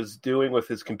Wyatt was doing with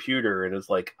his computer and is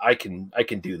like, I can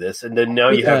do this. And then now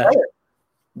you have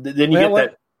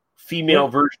that female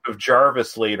version of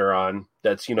Jarvis later on.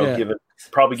 That's Yeah. giving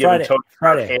Friday. Tony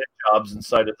Friday. hand jobs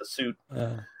inside of the suit,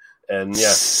 and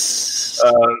yeah.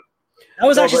 That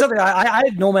was actually something I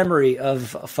had no memory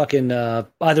of fucking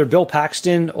either Bill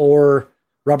Paxton or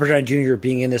Robert Downey Jr.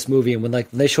 being in this movie. And when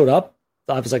they showed up,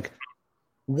 I was like,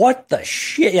 what the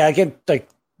shit? Yeah, again, like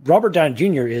Robert Downey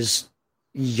Jr. is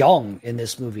young in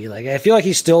this movie. Like, I feel like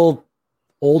he's still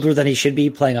older than he should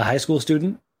be playing a high school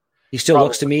student. He still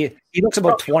looks to me, he looks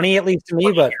about 20 at least to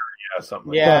me, but yeah,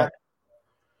 something like that.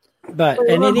 But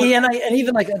and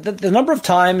even like the number of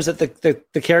times that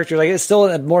the character, like, it's still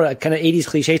a more kind of 80s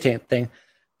cliche thing.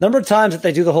 Number of times that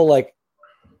they do the whole like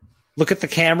look at the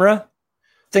camera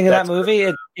thing in that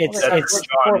movie, it's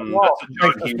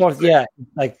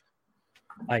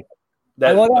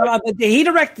he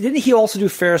directed. Didn't he also do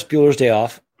Ferris Bueller's Day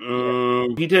Off?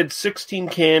 He did 16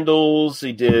 Candles.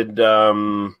 He did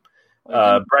Breakfast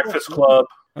Club.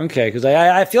 Okay, because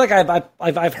I feel like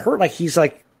I've heard like he's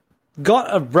like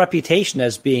got a reputation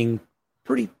as being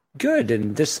pretty good,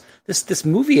 and this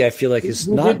movie I feel like is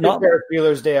not Ferris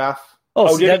Bueller's Day Off.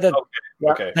 Oh, so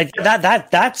okay. Like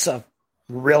that's a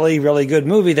really, really good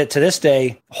movie that to this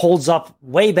day holds up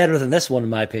way better than this one, in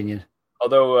my opinion.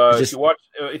 Although if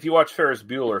you watch Ferris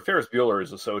Bueller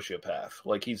is a sociopath.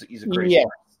 Like he's a crazy.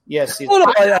 Yes, he's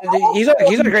not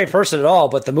a great person at all.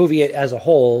 But the movie as a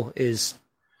whole is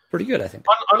pretty good, I think.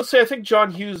 Honestly, I think John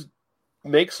Hughes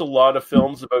makes a lot of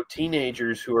films about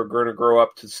teenagers who are going to grow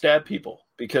up to stab people.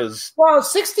 Because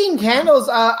 16 Candles,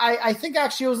 I think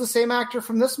actually it was the same actor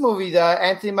from this movie,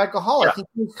 Anthony Michael Hall. Yeah. I think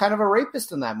he was kind of a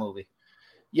rapist in that movie.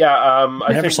 Yeah,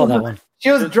 I never saw that one.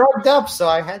 She was drugged up, so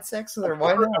I had sex with her.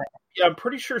 Why not? Yeah, I'm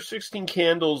pretty sure 16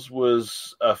 Candles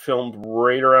was filmed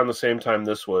right around the same time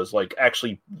this was, like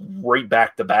actually right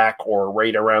back to back or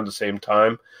right around the same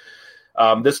time.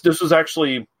 This was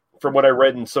actually, from what I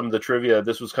read in some of the trivia,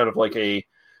 this was kind of like a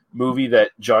movie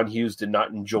that John Hughes did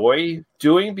not enjoy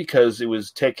doing because it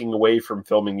was taking away from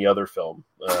filming the other film,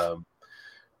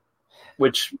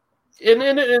 which in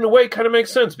a way kind of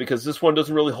makes sense because this one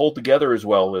doesn't really hold together as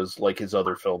well as like his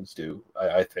other films do,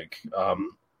 I think.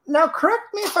 Now,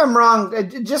 correct me if I'm wrong.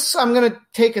 I'm going to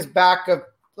take us back a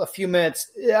few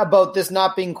minutes about this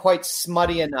not being quite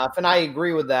smutty enough, and I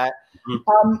agree with that.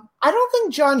 Mm-hmm. I don't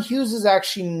think John Hughes is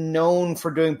actually known for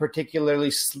doing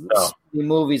particularly smutty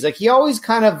movies. Like, he always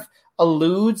kind of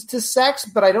alludes to sex,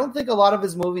 but I don't think a lot of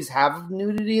his movies have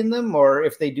nudity in them, or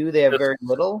if they do, they have very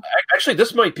little. Actually,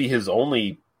 this might be his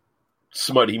only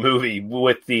smutty movie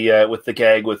with the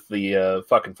gag with the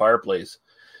fucking fireplace.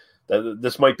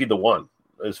 This might be the one,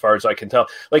 as far as I can tell.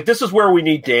 Like, this is where we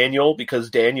need Daniel,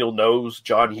 because Daniel knows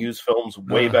John Hughes films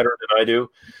way better than I do.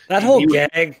 That whole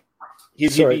gag.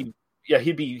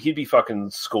 He'd be fucking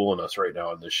schooling us right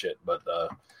now on this shit. But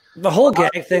the whole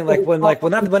gag thing, like when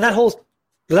that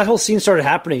whole scene started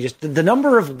happening, just the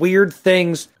number of weird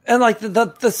things, and like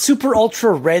the super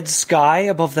ultra red sky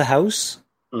above the house.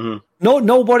 Mm-hmm.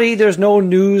 Nobody. There's no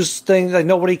news thing. Like,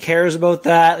 nobody cares about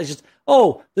that. It's just,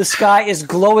 oh, the sky is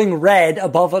glowing red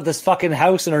above this fucking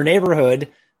house in our neighborhood.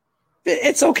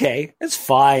 It's okay. It's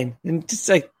fine. And just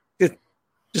like,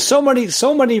 just so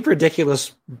many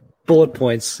ridiculous bullet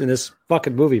points in this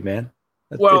fucking movie, man.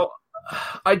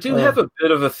 I do have a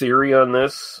bit of a theory on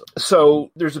this. So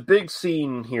there's a big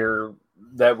scene here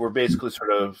that we're basically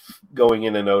sort of going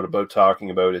in and out about talking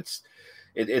about. It's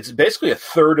basically a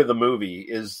third of the movie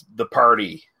is the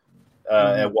party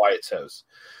at Wyatt's house.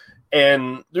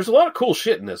 And there's a lot of cool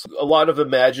shit in this. A lot of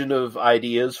imaginative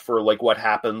ideas for like what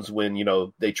happens when,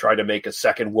 they try to make a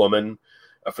second woman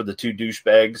for the two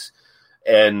douchebags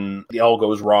and it all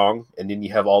goes wrong. And then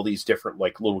you have all these different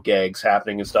like little gags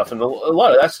happening and stuff. And a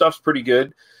lot of that stuff's pretty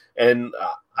good. And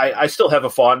I still have a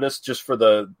fondness just for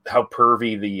how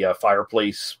pervy the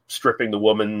fireplace stripping the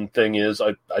woman thing is.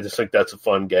 I just think that's a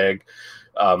fun gag.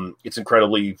 It's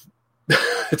incredibly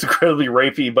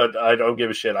rapey, but I don't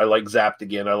give a shit. I like Zapped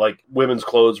Again. I like women's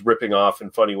clothes ripping off in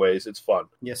funny ways. It's fun.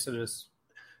 Yes, it is.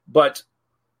 But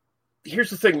here's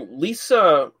the thing.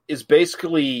 Lisa is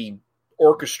basically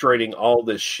orchestrating all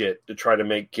this shit to try to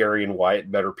make Gary and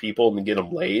Wyatt better people and get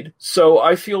them laid. So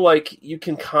I feel like you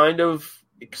can kind of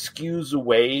excuse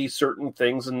away certain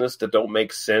things in this that don't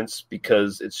make sense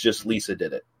because it's just Lisa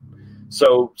did it.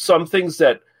 So some things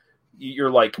that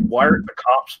you're like, why aren't the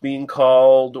cops being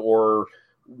called, or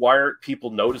why aren't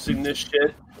people noticing this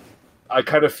shit? I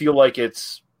kind of feel like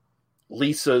it's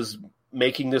Lisa's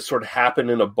making this sort of happen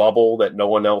in a bubble that no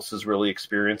one else is really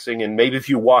experiencing. And maybe if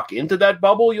you walk into that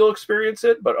bubble, you'll experience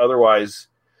it, but otherwise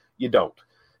you don't.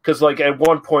 Because like at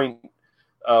one point,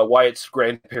 Wyatt's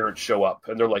grandparents show up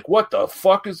and they're like, what the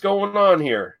fuck is going on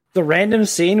here? the random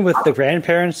scene with the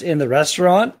grandparents in the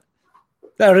restaurant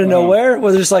out of nowhere,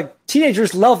 where there's like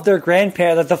teenagers love their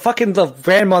grandparents. That the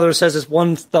grandmother says is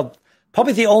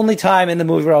probably the only time in the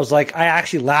movie where I was like, I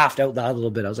actually laughed out loud a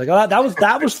little bit. I was like, oh,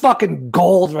 that was fucking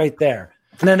gold right there.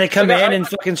 And then they come in and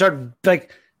fucking start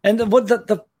like, and what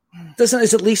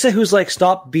is it Lisa who's like,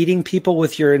 stop beating people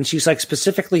with your, and she's like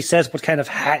specifically says what kind of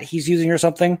hat he's using or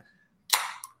something.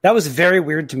 That was very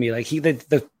weird to me. Like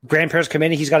the grandparents come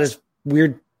in and he's got his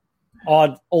weird,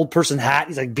 odd old person hat.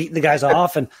 He's like beating the guys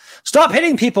off and stop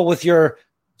hitting people with your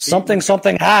something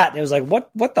hat. And it was like,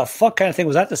 what the fuck kind of thing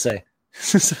was that to say?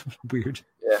 Weird.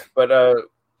 Yeah,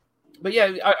 but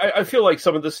yeah, I feel like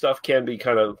some of this stuff can be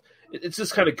kind of, it's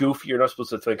just kind of goofy. You're not supposed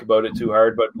to think about it too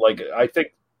hard, but like I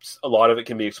think a lot of it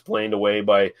can be explained away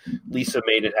by Lisa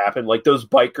made it happen. Like those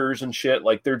bikers and shit,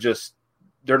 like they're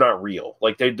not real.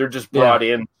 Like they're just brought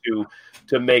in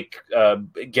to make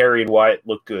Gary and Wyatt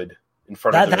look good in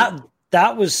front of them.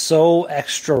 That was so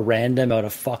extra random out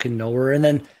of fucking nowhere.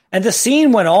 And the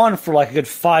scene went on for like a good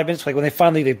 5 minutes. Like when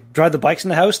they drive the bikes in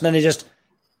the house and then they just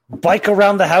bike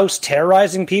around the house,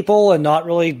 terrorizing people and not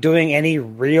really doing any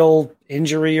real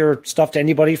injury or stuff to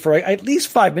anybody for at least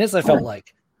 5 minutes. I felt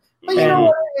like,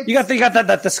 and you got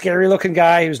that the scary looking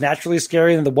guy who's naturally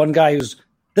scary, and the one guy who's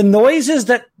the noises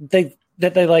that they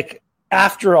like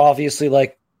after obviously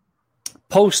like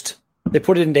post they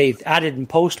put it in, they added in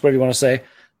post, whatever you want to say,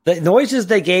 the noises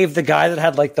they gave the guy that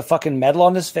had like the fucking metal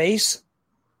on his face.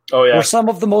 Oh yeah, were some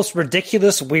of the most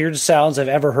ridiculous, weird sounds I've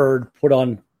ever heard put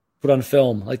on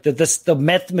film. Like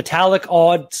the metallic,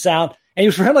 odd sound, and he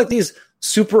was wearing like these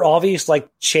super obvious like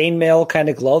chainmail kind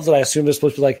of gloves that I assumed were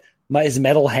supposed to be like his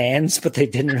metal hands, but they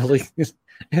didn't really.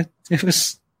 It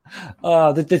was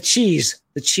the cheese.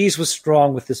 The cheese was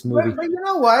strong with this movie. But you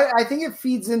know what? I think it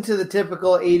feeds into the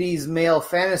typical 80s male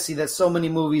fantasy that so many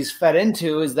movies fed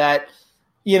into, is that,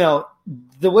 you know,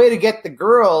 the way to get the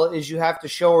girl is you have to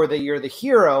show her that you're the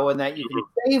hero and that you can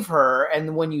save her.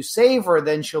 And when you save her,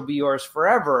 then she'll be yours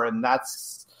forever. And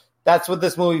that's what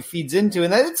this movie feeds into.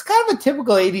 And it's kind of a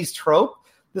typical 80s trope.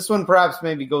 This one perhaps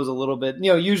maybe goes a little bit,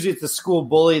 you know, usually it's the school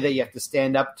bully that you have to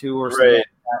stand up to or something. Right.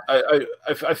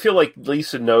 I feel like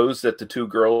Lisa knows that the two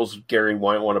girls Gary and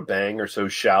Wyatt want to bang are so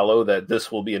shallow that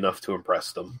this will be enough to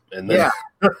impress them. And then...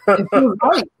 And she was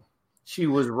right. She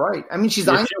was right. I mean, she's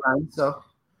Einstein, so...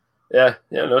 Yeah,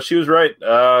 no, she was right.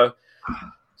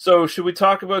 So should we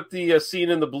talk about the scene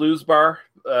in the blues bar?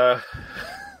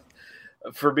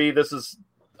 For me, this is,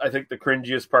 I think, the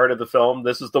cringiest part of the film.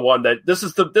 This is the one that this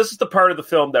is the part of the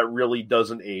film that really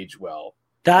doesn't age well.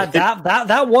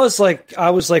 That was like, I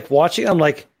was like watching. I'm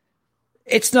like,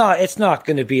 it's not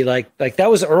going to be like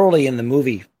that was early in the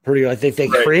movie. Pretty, like they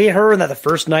create her, and that the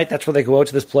first night that's where they go out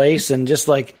to this place, and just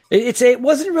like it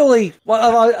wasn't really,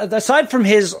 well, aside from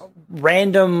his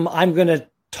random, I'm going to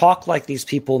talk like these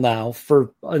people now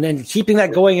and then keeping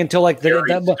that going until like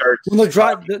when they're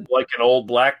driving like an old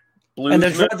black blues,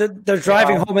 and they're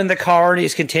driving home in the car, and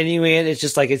he's continuing. It's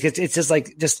just like it's just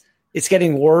like it's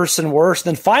getting worse and worse.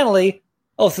 And then finally,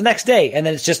 it's the next day, and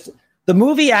then it's just the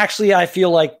movie. Actually, I feel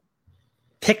like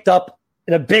picked up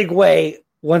in a big way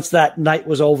once that night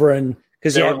was over, and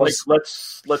because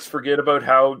let's forget about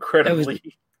how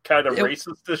incredibly kind of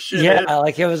racist this shit is. Yeah,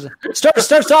 like it was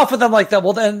starts off with them like that.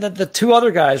 Well, then the two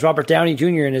other guys, Robert Downey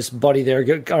Jr. and his buddy there,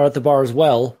 are at the bar as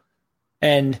well,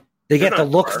 and they get the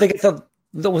looks. They get the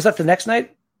was that the next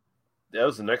night? That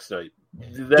was the next night.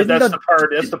 That's the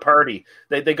party. That's the party.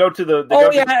 They go to the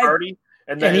party.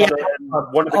 And then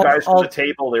one of the guys from the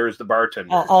table there is the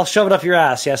bartender. I'll shove it up your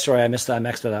ass. Yeah, sorry, I mixed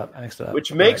it up.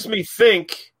 Which makes me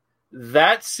think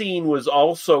that scene was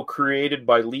also created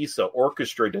by Lisa,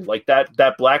 orchestrated. Like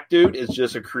that black dude is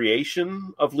just a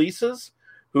creation of Lisa's,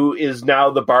 who is now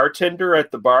the bartender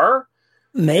at the bar.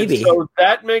 Maybe. And so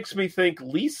that makes me think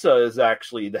Lisa is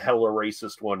actually the hella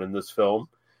racist one in this film,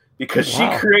 because she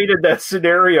created that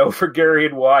scenario for Gary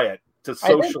and Wyatt to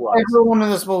socialize. I think everyone in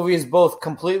this movie is both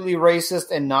completely racist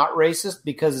and not racist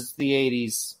because it's the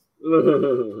 80s.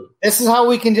 This is how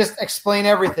we can just explain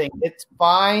everything. It's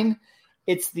fine.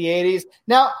 It's the 80s.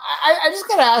 Now, I just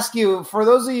got to ask you, for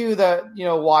those of you that,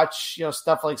 watch,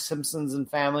 stuff like Simpsons and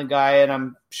Family Guy, and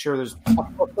I'm sure there's a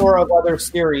plethora of other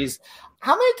series,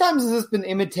 how many times has this been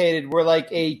imitated where like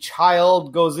a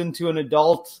child goes into an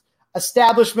adult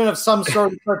establishment of some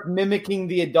sort and starts mimicking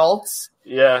the adults?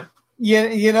 Yeah.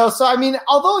 Yeah, so I mean,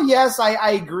 although yes,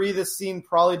 I agree, this scene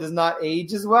probably does not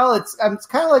age as well. It's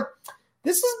kind of like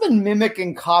this has been mimicked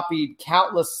and copied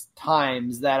countless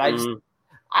times. That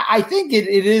I think it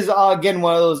is again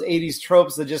one of those 80s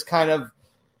tropes that just kind of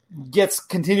gets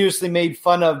continuously made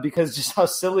fun of because just how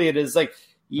silly it is. Like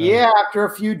yeah, after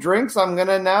a few drinks, I'm going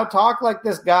to now talk like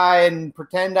this guy and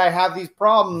pretend I have these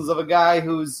problems of a guy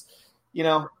who's, you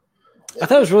know. I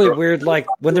thought it was really weird, like,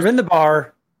 when they're in the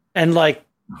bar and, like,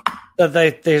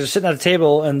 they're sitting at a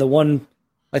table and the one,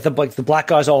 like the black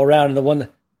guy's all around and the one,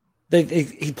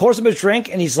 he pours him a drink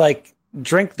and he's like,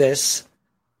 drink this.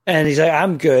 And he's like,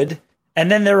 I'm good. And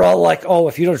then they're all like, oh,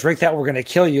 if you don't drink that, we're going to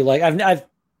kill you. Like,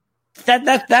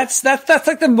 that's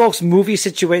like the most movie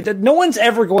situation. No one's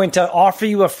ever going to offer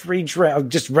you a free drink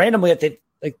just randomly.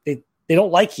 They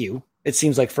don't like you. It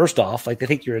seems like, first off, like they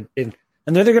think you're in, and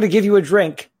then they're going to give you a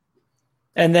drink.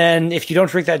 And then if you don't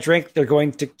drink that drink, they're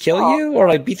going to kill you or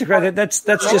like beat the crap. That's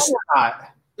just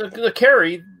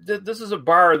Carrie. This is a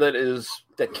bar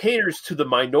that caters to the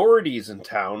minorities in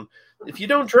town. If you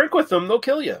don't drink with them, they'll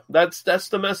kill you. That's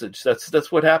the message.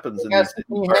 That's what happens.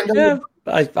 Yeah,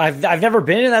 I've never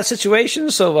been in that situation,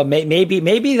 so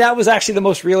maybe that was actually the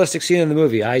most realistic scene in the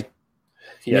movie. I'm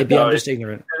just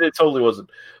ignorant. It totally wasn't.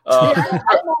 I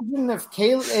imagine if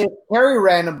Carrie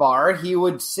ran a bar, he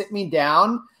would sit me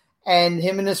down, and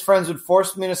him and his friends would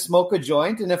force me to smoke a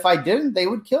joint, and if I didn't, they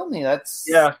would kill me. I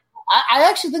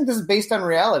actually think this is based on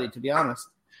reality, to be honest.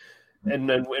 And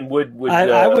would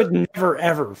I would never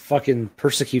ever fucking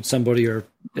persecute somebody or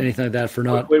anything like that for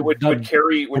not. Would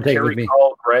Carrie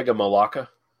call Greg a malacca?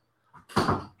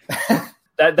 By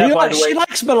the way, she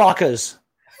likes malacas.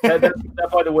 that,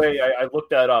 by the way, I looked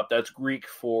that up. That's Greek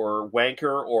for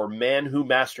wanker or man who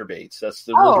masturbates. That's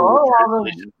the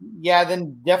translation. Yeah,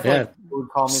 then definitely would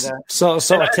call me that. So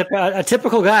a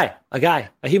typical guy,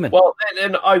 a human. Well,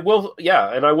 and I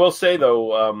will say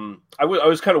though, I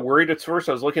was kind of worried at first.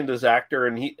 I was looking at this actor,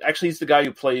 and he's the guy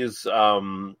who plays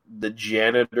the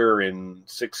janitor in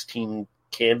 16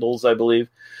 Candles, I believe.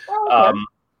 Oh, okay.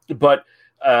 But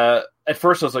at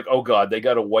first I was like, oh god, they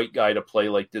got a white guy to play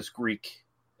like this Greek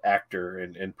actor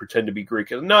and pretend to be Greek.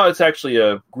 No, it's actually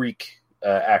a Greek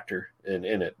actor in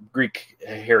it. Greek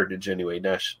heritage anyway.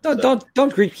 Nash.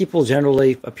 Don't Greek people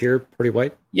generally appear pretty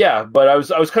white? Yeah, but I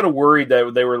was kind of worried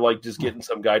that they were like just getting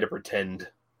some guy to pretend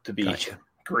to be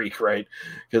Greek, right?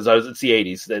 Because it's the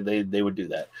 80s. They would do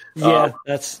that. Yeah,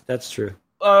 that's true.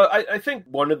 I think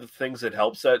one of the things that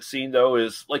helps that scene though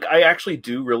is like I actually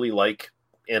do really like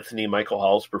Anthony Michael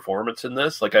Hall's performance in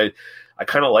this. Like I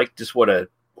kind of like just what a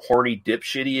horny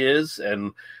dipshit he is,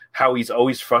 and how he's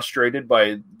always frustrated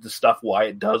by the stuff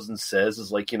Wyatt does and says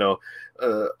is like, your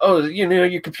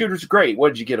computer's great. What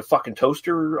did you get, a fucking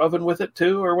toaster oven with it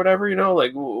too, or whatever?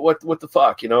 Like what the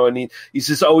fuck, and he's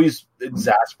just always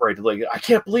exasperated. Like, I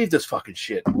can't believe this fucking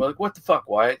shit. Well, like, what the fuck,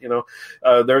 Wyatt?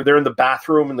 They're in the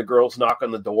bathroom and the girls knock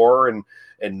on the door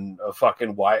and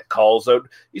fucking Wyatt calls out,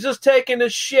 he's just taking a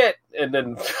shit, and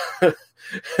then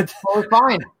we're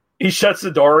fine. He shuts the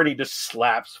door and he just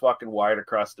slaps fucking Wyatt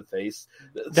across the face.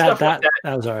 That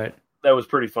was all right. That was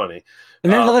pretty funny.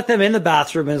 And then they let them in the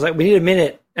bathroom and it's like, we need a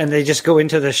minute. And they just go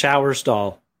into the shower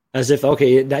stall as if,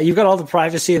 okay, now you've got all the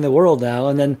privacy in the world now.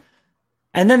 And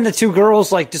then the two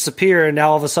girls like disappear. And now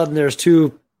all of a sudden there's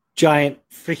two giant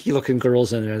freaky looking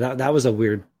girls in there. That was a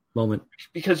weird moment.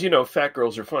 Because, fat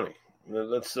girls are funny.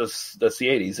 That's the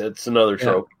 80s. That's another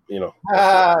trope, they're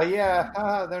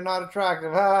not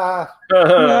attractive.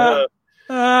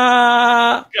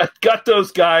 Got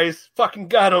those guys. Fucking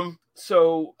got them.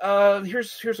 So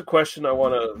here's a question I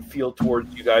want to field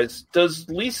towards you guys. Does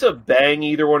Lisa bang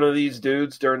either one of these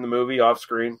dudes during the movie off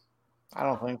screen? I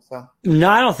don't think so. No,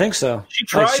 I don't think so. She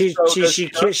tries.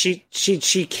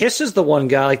 She kisses the one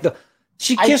guy.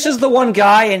 She kisses the one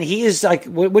guy, and he is like,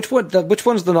 which one's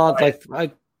the not like?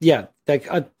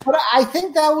 But I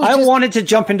think that was. I wanted to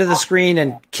jump into the screen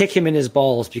and kick him in his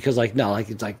balls because,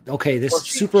 it's like, okay, this is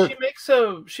super.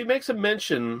 She makes a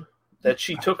mention that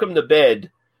she took him to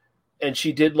bed, and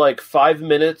she did like 5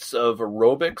 minutes of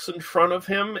aerobics in front of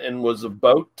him, and was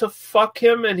about to fuck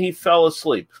him, and he fell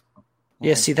asleep.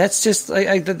 Yeah, see, that's just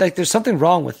like there's something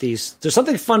wrong with these. There's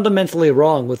something fundamentally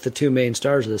wrong with the two main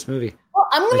stars of this movie. Well,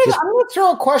 I'm gonna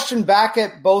throw a question back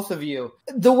at both of you.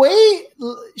 The way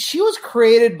she was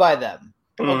created by them,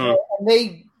 okay, and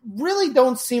they really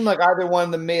don't seem like either one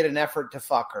of them made an effort to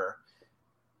fuck her.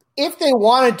 If they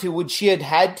wanted to, would she have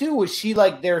had to? Was she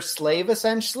like their slave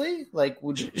essentially? Like,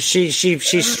 would she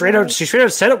straight out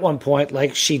said at one point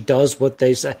like she does what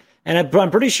they say, and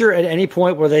I'm pretty sure at any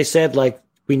point where they said like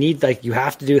we need like you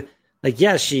have to do like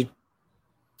it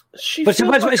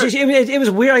was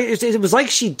weird. It was like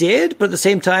she did, but at the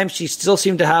same time, she still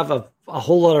seemed to have a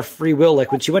whole lot of free will. Like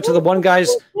when she went to the one guy's,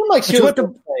 she went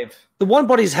to the one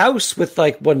buddy's house with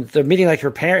like when they're meeting like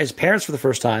his parents for the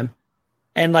first time,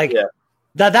 and like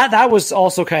that was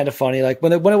also kind of funny. Like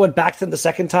when it went back to them the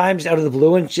second time, just out of the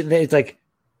blue, and it's like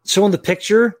showing the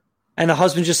picture, and the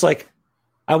husband just like,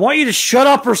 I want you to shut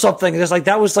up or something. It's like,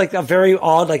 that was like a very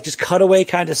odd, like just cutaway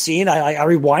kind of scene. I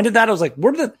rewinded that. I was like,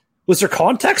 was there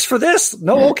context for this?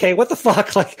 No. Okay. What the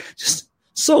fuck? Like, just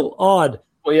so odd.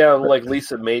 Well, yeah. Like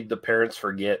Lisa made the parents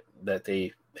forget that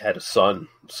they had a son.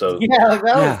 So yeah, like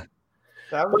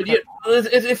that was. But yeah,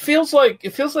 it feels like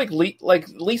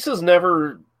Lisa's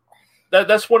never.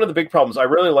 That's one of the big problems. I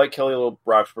really like Kelly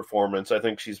LeBrock's performance. I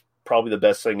think she's probably the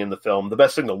best thing in the film, the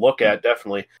best thing to look at,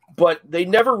 definitely. But they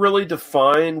never really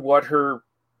define what her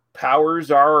powers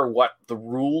are or what the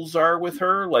rules are with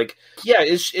her. Like, yeah,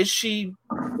 is she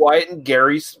Wyatt and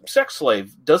Gary's sex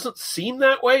slave? Doesn't seem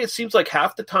that way. It seems like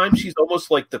half the time she's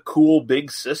almost like the cool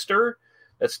big sister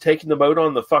that's taking them out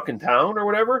on the fucking town or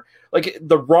whatever. Like,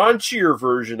 the raunchier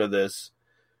version of this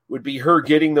would be her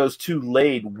getting those two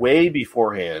laid way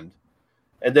beforehand.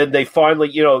 And then they finally,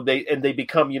 they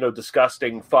become,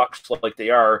 disgusting fucks like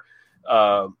they are,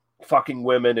 fucking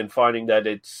women and finding that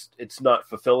it's not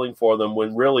fulfilling for them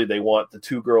when really they want the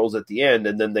two girls at the end.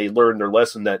 And then they learn their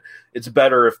lesson that it's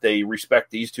better if they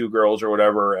respect these two girls or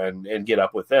whatever and get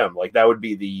up with them. Like, that would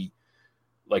be the,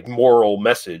 like, moral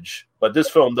message. But this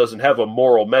film doesn't have a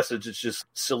moral message. It's just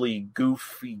silly,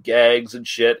 goofy gags and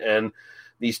shit. And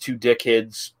these two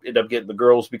dickheads end up getting the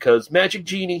girls because magic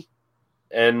genie.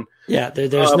 And yeah, there's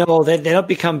they don't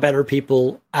become better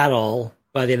people at all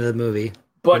by the end of the movie.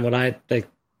 But what I think,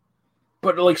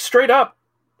 but like straight up,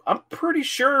 I'm pretty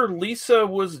sure Lisa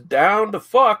was down to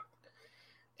fuck,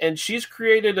 and she's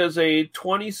created as a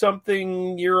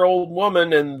 20-something-year-old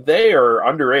woman, and they are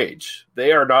underage.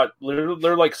 They are not.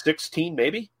 They're like 16,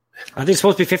 maybe. I think it's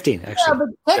supposed to be 15. Actually, yeah, but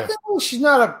technically she's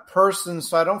not a person,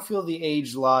 so I don't feel the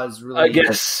age law is really. I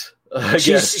guess.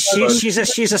 She's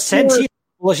a sentient.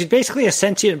 Well, she's basically a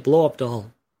sentient blow-up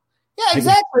doll. Yeah,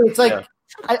 exactly. It's like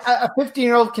a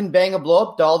 15-year-old can bang a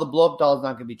blow-up doll. The blow-up doll is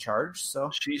not going to be charged.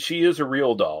 So she is a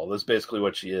real doll. That's basically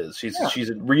what she is. She's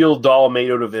a real doll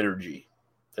made out of energy.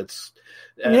 That's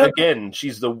again,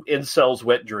 she's the incel's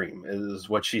wet dream is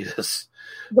what she is.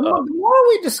 The more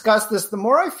we discuss this, the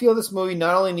more I feel this movie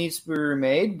not only needs to be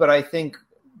remade, but I think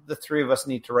the three of us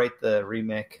need to write the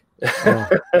remake.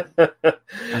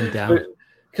 I'm down.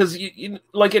 Because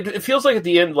like it feels like at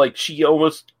the end, like she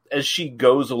almost, as she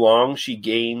goes along, she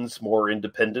gains more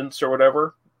independence or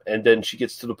whatever, and then she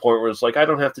gets to the point where it's like, I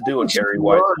don't have to do it, Gary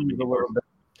White.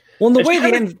 Well, the way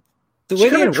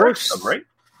the end works, them, right?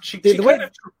 She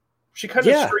kind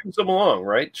of strings them along,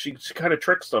 right? She kind of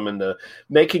tricks them into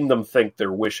making them think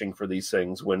they're wishing for these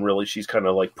things when really she's kind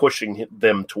of like pushing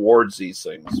them towards these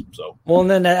things. So well, and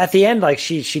then at the end, like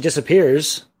she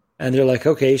disappears, and they're like,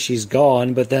 okay, she's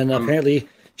gone, but then apparently.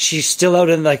 She's still out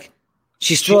in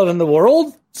out in the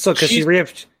world. So because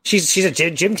she's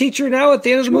a gym teacher now at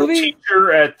the end of the movie.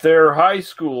 Teacher at their high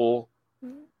school,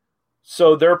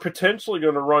 so they're potentially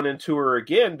going to run into her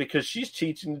again because she's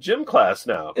teaching the gym class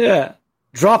now. Yeah,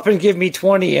 drop and give me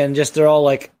 20, and just they're all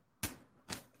like,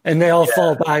 and they all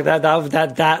fall back.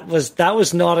 That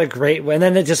was not a great one. And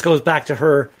then it just goes back to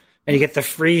her, and you get the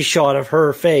free shot of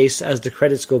her face as the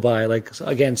credits go by. Like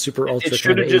again, super ultra. It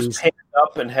should have just panned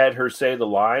up and had her say the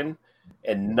line,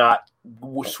 and not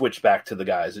switch back to the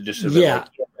guys. It just should have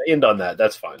been end on that.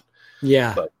 That's fine.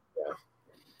 Yeah, but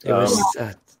it was.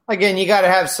 Again, you got to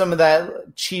have some of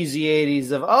that cheesy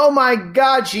 '80s of oh my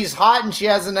god, she's hot and she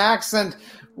has an accent.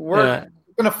 We're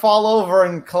gonna fall over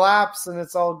and collapse, and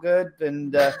it's all good.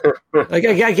 And like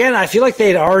again, I feel like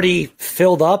they'd already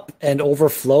filled up and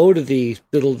overflowed the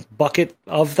little bucket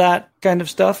of that kind of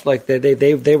stuff. Like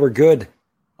they were good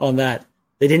on that.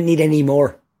 They didn't need any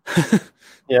more.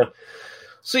 Yeah.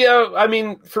 So yeah, I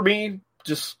mean, for me,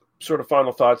 just sort of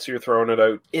final thoughts here, throwing it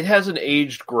out. It hasn't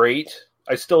aged great.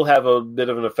 I still have a bit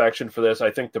of an affection for this.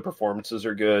 I think the performances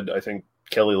are good. I think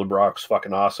Kelly LeBrock's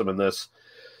fucking awesome in this.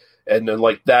 And then,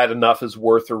 like, that enough is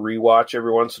worth a rewatch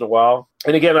every once in a while.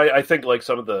 And again, I think, like,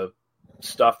 some of the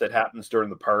stuff that happens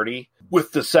during the party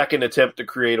with the second attempt to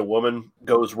create a woman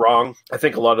goes wrong. I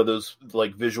think a lot of those,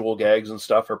 like, visual gags and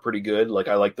stuff are pretty good. Like,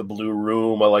 I like the blue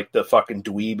room. I like the fucking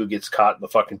dweeb who gets caught in the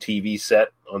fucking TV set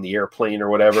on the airplane or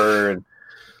whatever. And,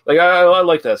 like, I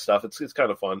like that stuff. It's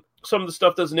kind of fun. Some of the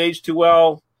stuff doesn't age too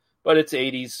well, but it's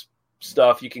 80s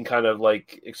stuff. You can kind of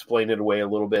like explain it away a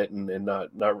little bit and not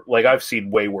like I've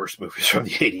seen way worse movies from the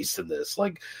 80s than this.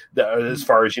 Like as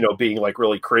far as, being like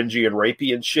really cringy and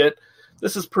rapey and shit,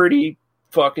 this is pretty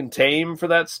fucking tame for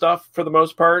that stuff for the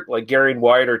most part. Like Gary and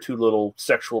Wyatt are two little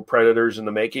sexual predators in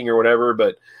the making or whatever,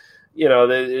 but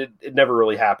it never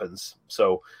really happens.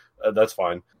 So that's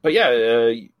fine. But yeah,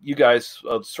 you guys,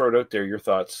 I'll throw it out there. Your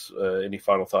thoughts? Any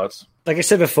final thoughts? Like I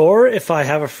said before, if I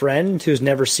have a friend who's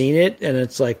never seen it and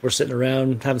it's like we're sitting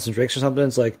around having some drinks or something,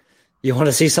 it's like, you want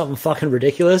to see something fucking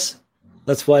ridiculous?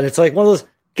 That's what it's like. One of those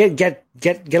get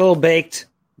a little baked,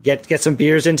 get some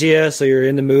beers into you so you're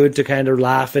in the mood to kind of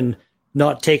laugh and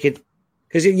not take it,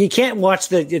 because you can't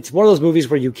watch it's one of those movies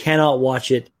where you cannot watch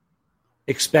it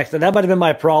expect. That might have been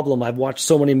my problem. I've watched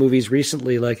so many movies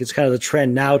recently, like it's kind of the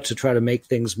trend now to try to make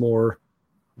things more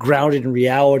grounded in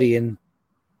reality and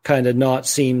kind of not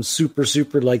seem super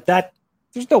like that.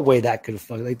 There's no way that could have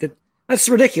like that. That's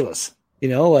ridiculous,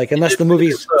 like unless the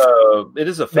movie's it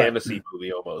is a fantasy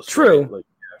movie almost. True,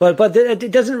 right? but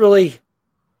it doesn't really.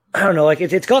 I don't know. Like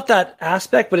it's got that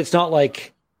aspect, but it's not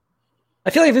like. I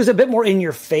feel like if it was a bit more in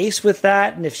your face with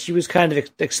that, and if she was kind of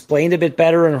explained a bit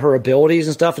better and her abilities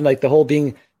and stuff, and like the whole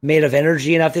being made of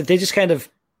energy and they just kind of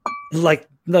like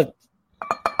a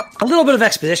little bit of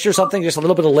exposition or something, just a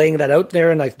little bit of laying that out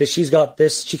there, and like she's got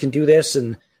this, she can do this,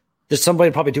 and there's somebody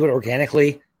probably do it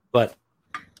organically, but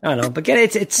I don't know. But again,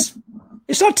 it's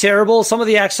not terrible. Some of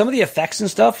the effects and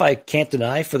stuff I can't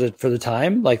deny for the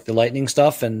time, like the lightning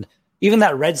stuff, and even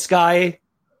that red sky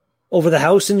over the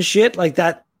house and shit like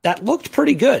that. That looked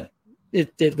pretty good.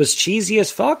 It was cheesy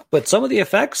as fuck, but some of the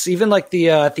effects, even like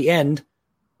the at the end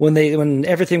when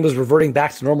everything was reverting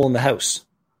back to normal in the house.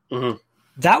 Mm-hmm.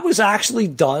 That was actually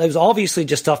done. It was obviously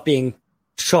just stuff being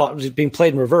shot, being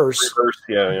played in reverse.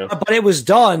 Yeah. But it was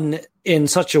done in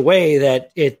such a way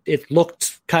that it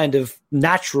looked kind of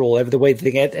natural. The way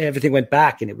everything went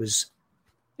back, and it was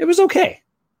okay.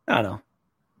 I don't know.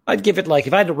 I'd give it like,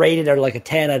 if I had to rate it at like a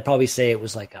 10, I'd probably say it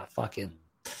was like a fucking,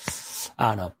 I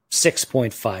don't know,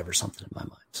 6.5 or something in my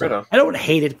mind. So right on. I don't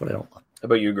hate it, but I don't love it. How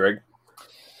about you, Greg?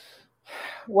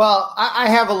 Well, I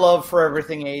have a love for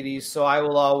everything 80s, so I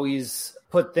will always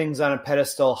put things on a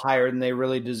pedestal higher than they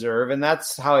really deserve, and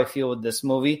that's how I feel with this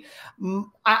movie.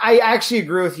 I actually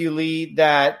agree with you, Lee,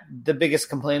 that the biggest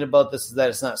complaint about this is that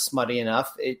it's not smutty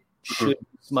enough. It should be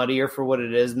smuttier for what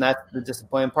it is, and that's the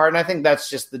disappointing part. And I think that's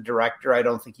just the director. I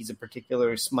don't think he's a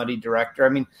particularly smutty director. I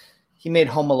mean, he made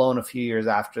Home Alone a few years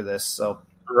after this, so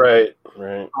right.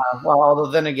 Well,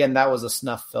 although then again, that was a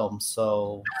snuff film,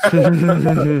 so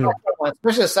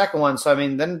especially the second one. So I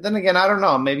mean, then again, I don't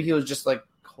know. Maybe he was just like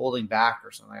holding back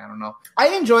or something. I don't know.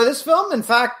 I enjoy this film. In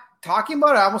fact, talking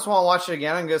about it, I almost want to watch it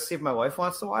again. I'm going to see if my wife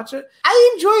wants to watch it.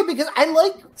 I enjoy it because I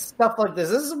like stuff like this.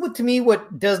 This is what, to me,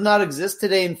 what does not exist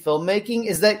today in filmmaking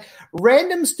is that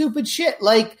random stupid shit.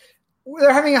 Like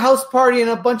they're having a house party and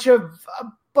a bunch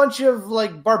of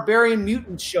like barbarian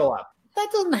mutants show up. That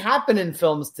doesn't happen in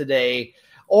films today.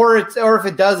 Or if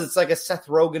it does, it's like a Seth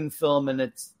Rogen film and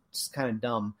it's just kind of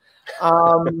dumb.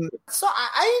 So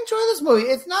I enjoy this movie.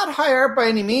 It's not high art by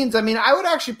any means. I mean, I would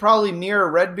actually probably mirror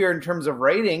Redbeard in terms of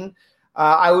rating.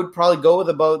 I would probably go with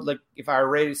about, like, if I were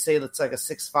ready to say that's like a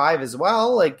 6.5 as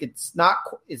well. Like it's not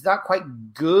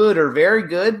quite good or very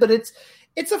good, but it's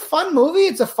a fun movie.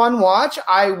 It's a fun watch.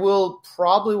 I will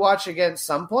probably watch again at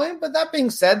some point. But that being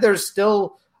said, there's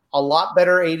still a lot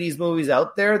better 80s movies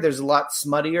out there. There's a lot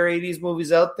smuttier 80s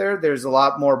movies out there. There's a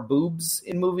lot more boobs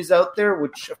in movies out there,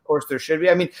 which of course there should be.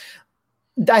 I mean,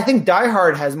 I think Die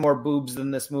Hard has more boobs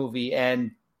than this movie,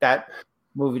 and that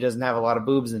movie doesn't have a lot of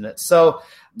boobs in it. So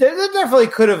they definitely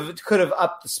could have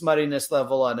upped the smuttiness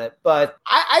level on it. But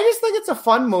I just think it's a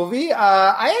fun movie.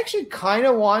 I actually kind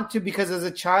of want to, because as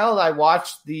a child I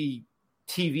watched the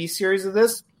TV series of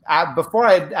this before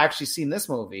I had actually seen this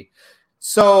movie.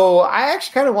 So I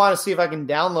actually kind of want to see if I can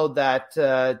download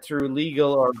that through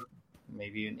legal or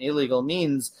maybe an illegal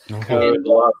means. Good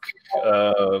luck.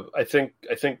 I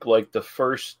think like the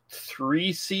first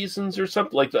 3 seasons or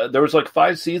something, like there was like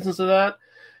 5 seasons of that,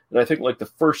 and I think like the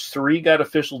first 3 got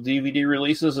official DVD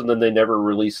releases, and then they never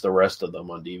released the rest of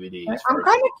them on DVD. I'm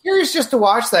kind of curious just to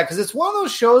watch that, because it's one of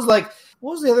those shows. Like,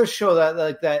 what was the other show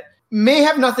that may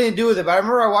have nothing to do with it? But I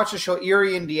remember I watched the show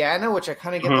Erie, Indiana, which I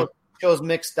kind of get those shows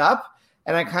mixed up.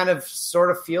 And I kind of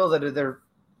sort of feel that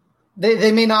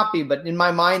they may not be, but in my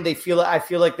mind, I feel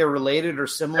like they're related or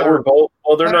similar. They were both.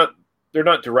 Well, they're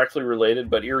not directly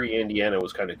related, but Erie, Indiana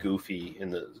was kind of goofy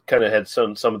and kind of had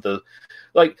some of the,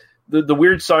 like the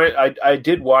Weird Science. I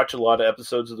did watch a lot of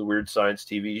episodes of the Weird Science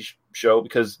TV show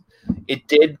because it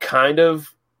did kind of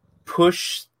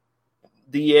push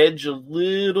the edge a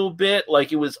little bit.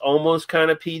 Like it was almost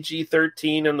kind of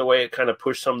PG-13 in the way it kind of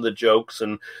pushed some of the jokes,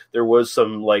 and there was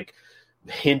some like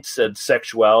hints at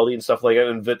sexuality and stuff like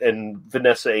that, and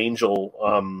Vanessa Angel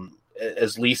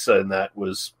as Lisa in that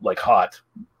was like hot,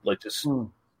 like just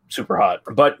super hot.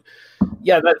 But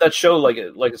yeah, that show, like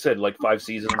I said, like 5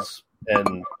 seasons,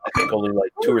 and I think only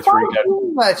like 2 or 3 got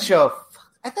that show.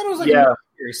 I thought it was like yeah. a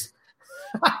series.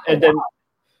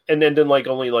 and then like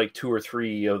only like 2 or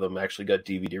 3 of them actually got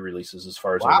DVD releases, as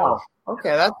far as I know.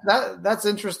 Okay, that's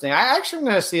interesting. I actually am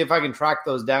going to see if I can track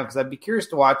those down because I'd be curious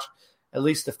to watch at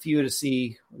least a few to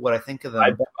see what I think of them.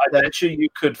 I bet you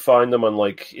could find them on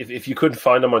like if you couldn't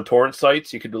find them on torrent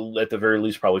sites, you could at the very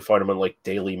least probably find them on like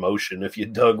Daily Motion if you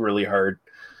dug really hard.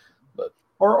 But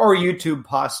or YouTube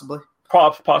possibly.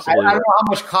 Possibly. I don't know how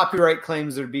much copyright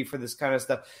claims there'd be for this kind of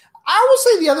stuff. I will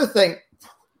say the other thing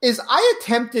is I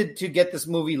attempted to get this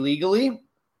movie legally.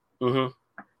 Mm-hmm.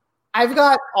 I've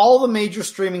got all the major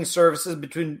streaming services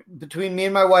between me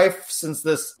and my wife since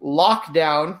this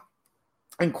lockdown,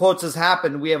 in quotes, has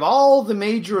happened. We have all the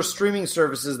major streaming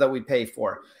services that we pay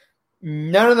for.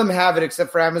 None of them have it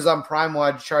except for Amazon Prime,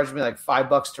 who charged me like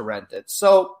 $5 to rent it.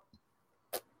 So,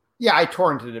 yeah, I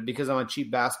torrented it because I'm a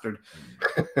cheap bastard.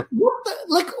 What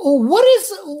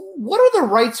are the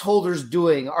rights holders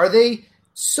doing? Are they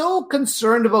so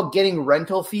concerned about getting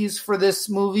rental fees for this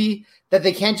movie that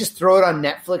they can't just throw it on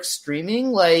Netflix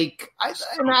streaming? Like, I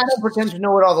don't pretend to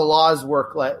know what all the laws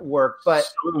work, but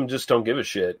some of them just don't give a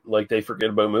shit. Like, they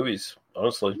forget about movies,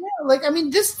 honestly. Yeah, like, I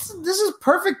mean, this is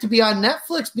perfect to be on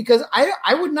Netflix because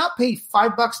I would not pay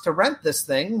 $5 to rent this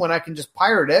thing when I can just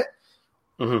pirate it.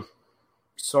 Mm-hmm.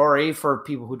 Sorry for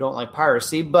people who don't like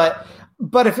piracy, but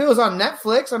if it was on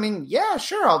Netflix, I mean, yeah,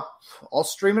 sure, I'll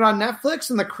stream it on Netflix,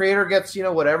 and the creator gets,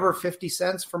 whatever, 50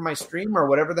 cents for my stream or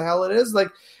whatever the hell it is. Like,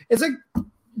 it's like,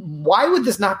 why would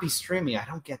this not be streaming? I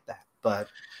don't get that, but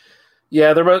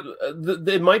yeah,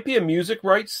 there might be a music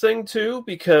rights thing too,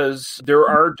 because there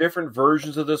are different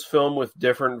versions of this film with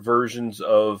different versions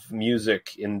of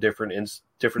music in different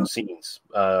scenes.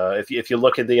 If you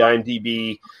look at the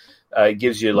IMDb. It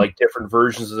gives you like different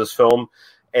versions of this film,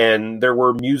 and there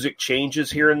were music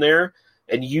changes here and there.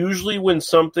 And usually when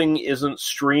something isn't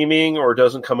streaming or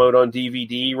doesn't come out on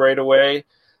DVD right away,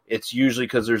 it's usually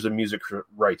because there's a music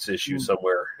rights issue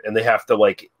somewhere, and they have to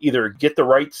like either get the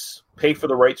rights, pay for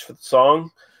the rights for the song,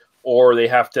 or they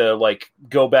have to like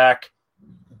go back,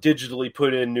 digitally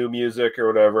put in new music or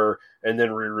whatever, and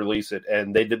then re-release it.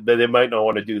 And they might not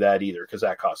want to do that either because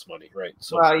that costs money, right?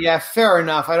 So, yeah, fair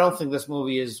enough. I don't think this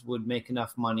movie would make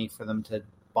enough money for them to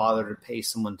bother to pay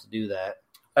someone to do that.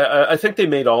 I think they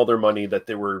made all their money that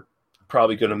they were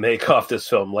probably going to make off this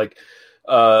film. Like,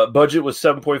 budget was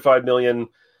 $7.5 million,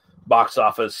 box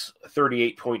office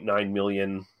 $38.9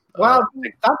 million. Wow,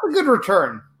 that's a good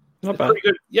return. Not bad. Pretty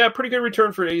good. Yeah, pretty good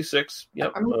return for 86. Yeah,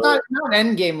 I mean, not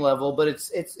Endgame level, but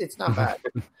it's not bad.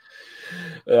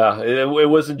 Yeah, it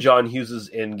wasn't John Hughes's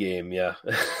Endgame. Yeah.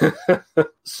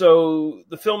 So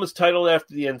the film is titled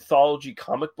after the anthology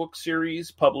comic book series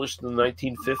published in the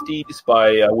 1950s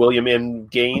by William M.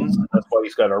 Gaines. That's why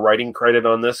he's got a writing credit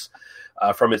on this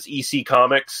from his EC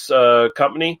Comics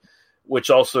company, which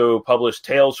also published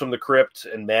Tales from the Crypt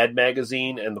and Mad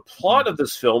Magazine. And the plot of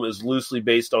this film is loosely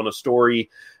based on a story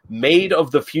Made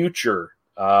of the Future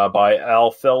by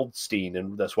Al Feldstein,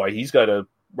 and that's why he's got a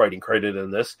writing credit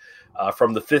in this,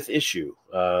 from the 5th issue.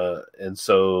 And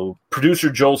so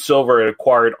producer Joel Silver had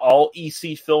acquired all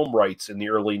EC film rights in the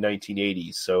early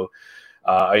 1980s. So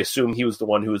I assume he was the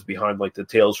one who was behind like the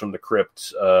Tales from the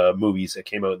Crypt movies that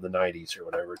came out in the 90s or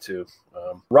whatever too.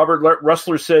 Robert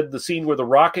Russler said the scene where the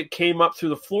rocket came up through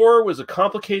the floor was a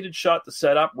complicated shot to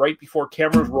set up. Right before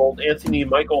cameras rolled, Anthony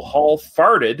Michael Hall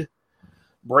farted,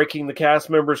 breaking the cast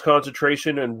members'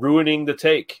 concentration and ruining the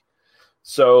take.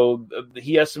 So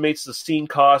he estimates the scene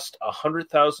cost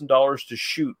 $100,000 to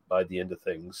shoot by the end of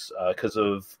things because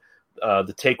of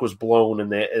the take was blown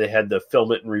and they had to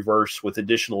film it in reverse with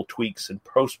additional tweaks in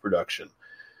post-production.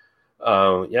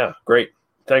 Yeah, great.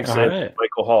 Thanks, right.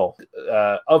 Michael Hall.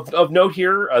 Of note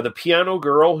here, the piano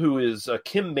girl, who is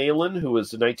Kim Malin, who was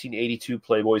the 1982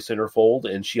 Playboy Centerfold,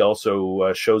 and she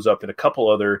also shows up in a couple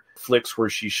other flicks where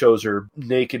she shows her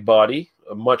naked body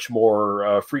much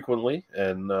more frequently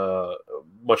and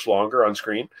much longer on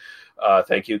screen.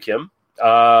 Thank you, Kim.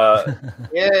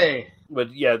 Yay!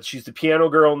 But yeah, she's the piano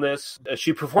girl in this.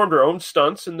 She performed her own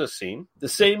stunts in this scene. The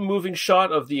same moving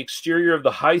shot of the exterior of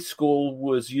the high school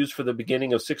was used for the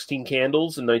beginning of 16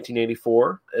 Candles in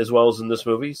 1984, as well as in this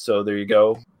movie. So there you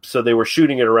go. So they were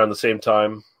shooting it around the same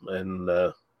time and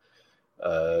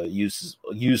used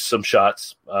some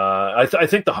shots. I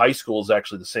think the high school is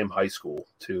actually the same high school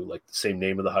too, like the same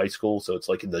name of the high school. So it's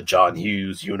like in the John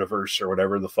Hughes universe or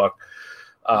whatever the fuck.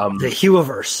 The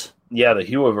Hughverse. Yeah, the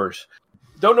Hughverse.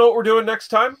 Don't know what we're doing next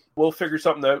time. We'll figure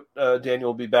something out. Daniel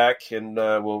will be back, and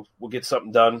we'll get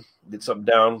something done, get something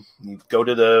down. You go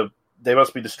to the They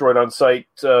Must Be Destroyed on Site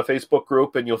Facebook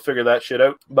group, and you'll figure that shit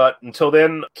out. But until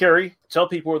then, Carrie, tell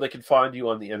people where they can find you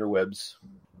on the interwebs.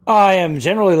 I am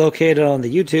generally located on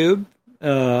the YouTube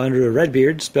under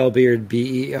Redbeard, spell beard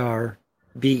BEERD,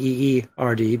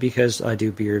 because I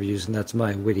do beer reviews, and that's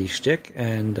my witty shtick.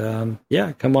 And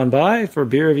come on by for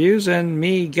beer reviews and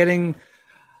me getting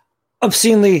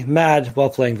obscenely mad while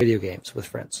playing video games with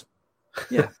friends.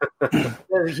 Yeah.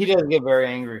 He does get very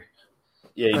angry.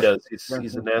 Yeah, he does.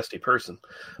 He's a nasty person.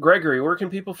 Gregory, where can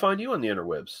people find you on the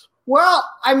interwebs? Well,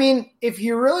 I mean, if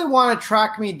you really want to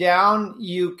track me down,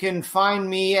 you can find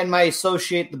me and my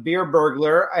associate, the Beer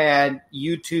Burglar, at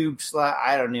YouTube.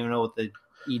 I don't even know what the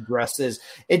address is.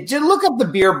 Just look up the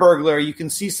Beer Burglar. You can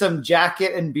see some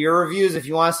jacket and beer reviews if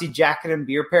you want to see jacket and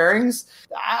beer pairings.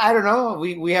 I don't know.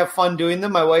 We have fun doing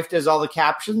them. My wife does all the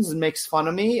captions and makes fun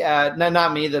of me.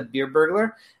 Not me, the Beer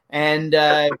Burglar. And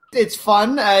it's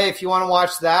fun. If you want to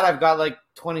watch that, I've got like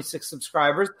 26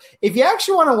 subscribers. If you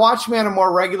actually want to watch me on a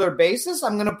more regular basis,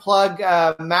 I'm going to plug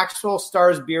Maxwell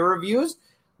Stars Beer Reviews.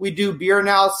 We do Beer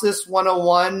Analysis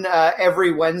 101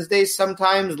 every Wednesday.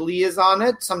 Sometimes Lee is on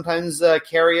it. Sometimes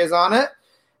Carrie is on it.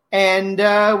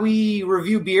 And we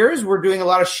review beers. We're doing a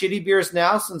lot of shitty beers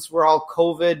now since we're all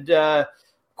COVID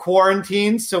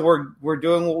quarantined. So we're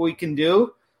doing what we can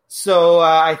do. So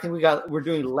I think we're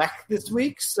doing Lech this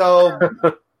week. So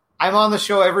I'm on the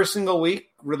show every single week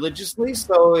religiously.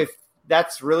 So if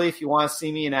you want to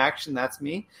see me in action, that's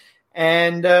me.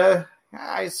 And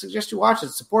I suggest you watch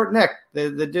it. Support Nick.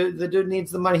 The dude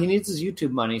needs the money. He needs his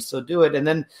YouTube money. So do it. And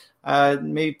then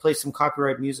maybe play some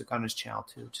copyright music on his channel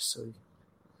too, just so.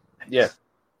 Yeah,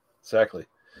 exactly.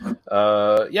 And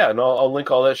I'll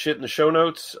link all that shit in the show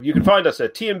notes. You can find us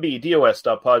at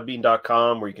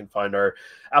tmbdos.podbean.com, where you can find our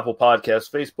Apple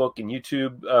Podcasts, Facebook, and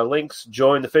YouTube links.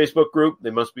 Join the Facebook group.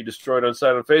 They Must Be Destroyed on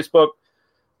Site on Facebook.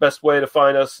 Best way to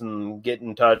find us and get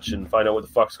in touch and find out what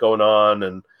the fuck's going on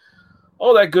and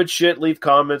all that good shit. Leave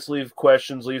comments, leave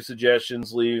questions, leave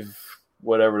suggestions, leave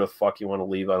whatever the fuck you want to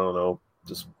leave. I don't know.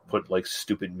 Just put like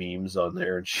stupid memes on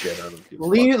there and shit. I don't give a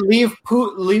fuck.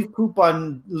 Leave poop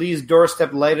on Lee's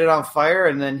doorstep, light it on fire,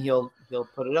 and then he'll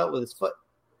put it out with his foot.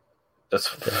 That's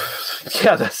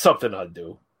something I'd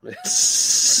do. that's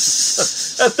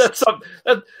something.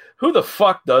 Who the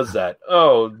fuck does that?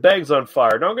 Oh, bag's on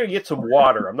fire. Now I'm gonna get some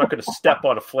water. I'm not gonna step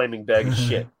on a flaming bag of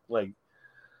shit. Like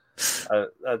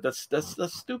that's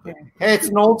stupid. Hey, it's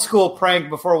an old school prank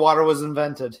before water was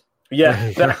invented.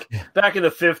 Yeah, back in the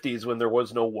 50s when there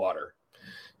was no water.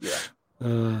 Yeah.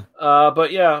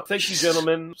 But yeah, thank you,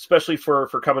 gentlemen, especially for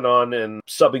coming on and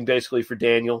subbing basically for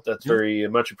Daniel. That's very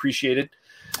much appreciated.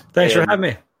 Thanks for having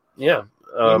me. Yeah.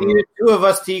 We needed two of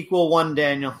us to equal one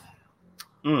Daniel.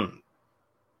 I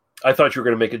thought you were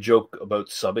going to make a joke about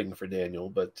subbing for Daniel,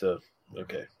 but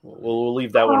okay, we'll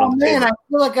leave that one on the table.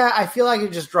 I feel like I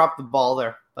just dropped the ball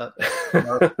there, but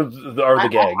or the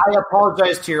gag. I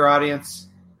apologize to your audience.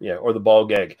 Yeah, or the ball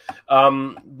gag.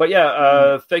 But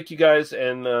yeah, thank you guys,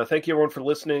 and thank you everyone for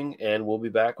listening, and we'll be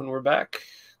back when we're back.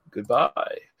 Goodbye.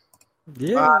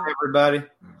 Yeah. Bye, everybody.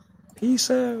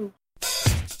 Peace out.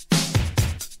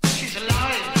 She's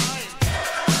alive.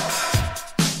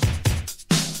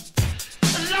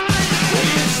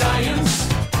 Science.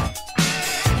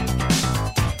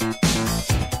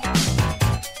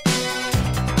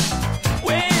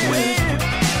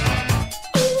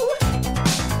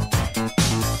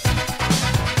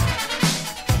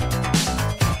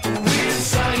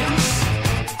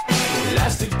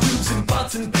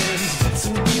 And pens, bits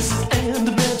and pieces, and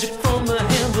the magic from the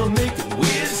hand will make it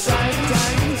weird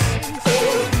science.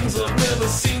 Things I've never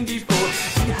seen.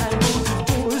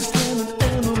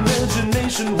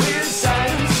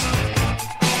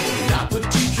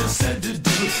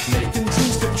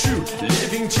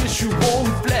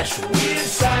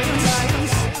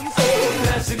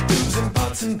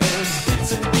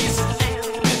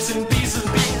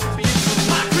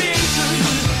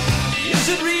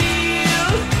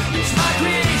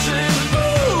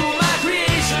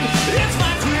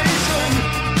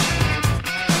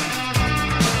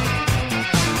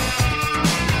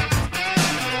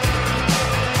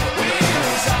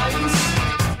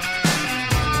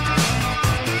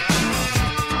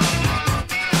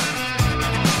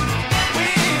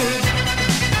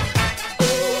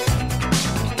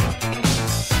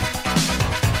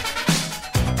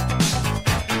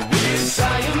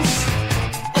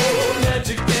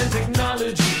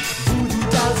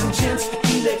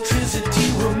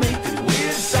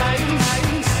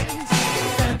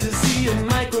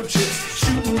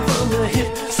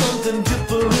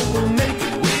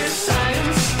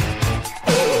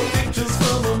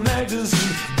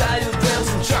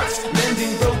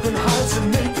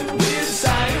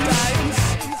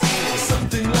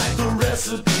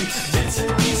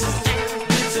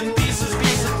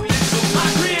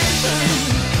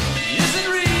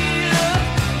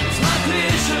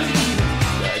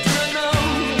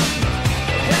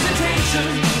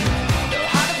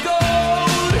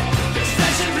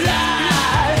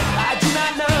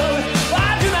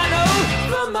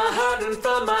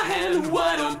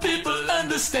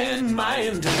 understand my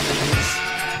intentions.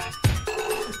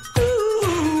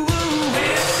 Ooh,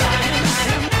 with science,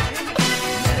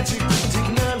 magic and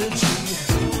technology.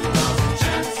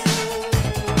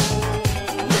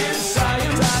 With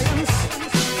science,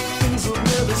 things we've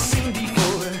never seen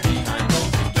before. Behind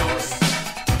open doors.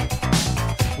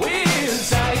 With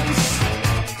science,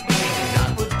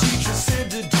 not what teachers said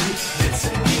to do. Bits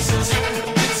and pieces,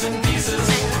 bits and pieces,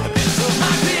 bits of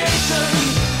my creation.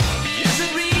 Is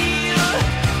it real?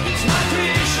 It's my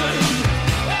creation.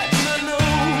 I do not know.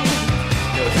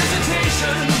 No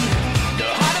hesitation. No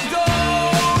heart of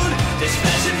gold. This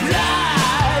flesh and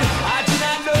blood. I do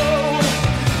not know.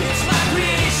 It's my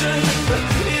creation.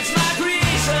 It's my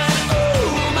creation. Oh,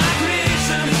 my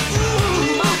creation.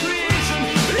 Ooh, my creation.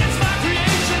 It's my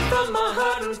creation from my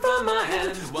heart and from my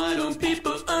hand. Why don't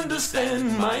people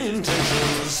understand my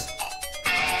intentions?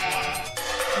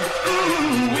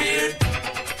 Ooh, weird.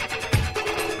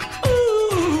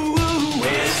 Ooh,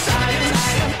 weird science.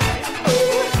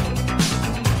 Ooh.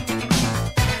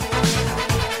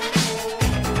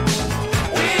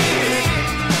 Weird.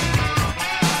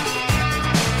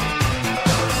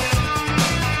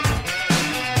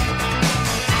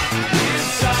 Weird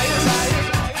science.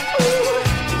 Ooh.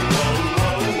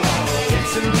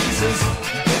 Bits and pieces.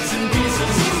 Bits and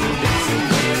pieces. Bits and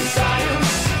weird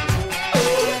science.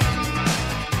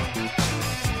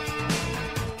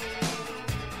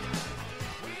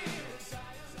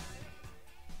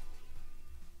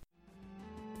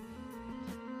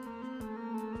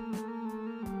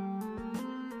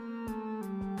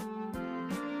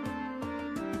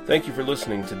 Thank you for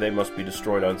listening to They Must Be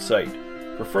Destroyed on Sight.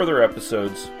 For further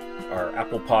episodes, our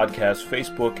Apple Podcasts,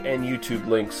 Facebook, and YouTube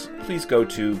links, please go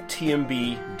to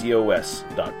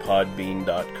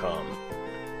tmbdos.podbean.com.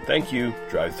 Thank you.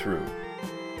 Drive through.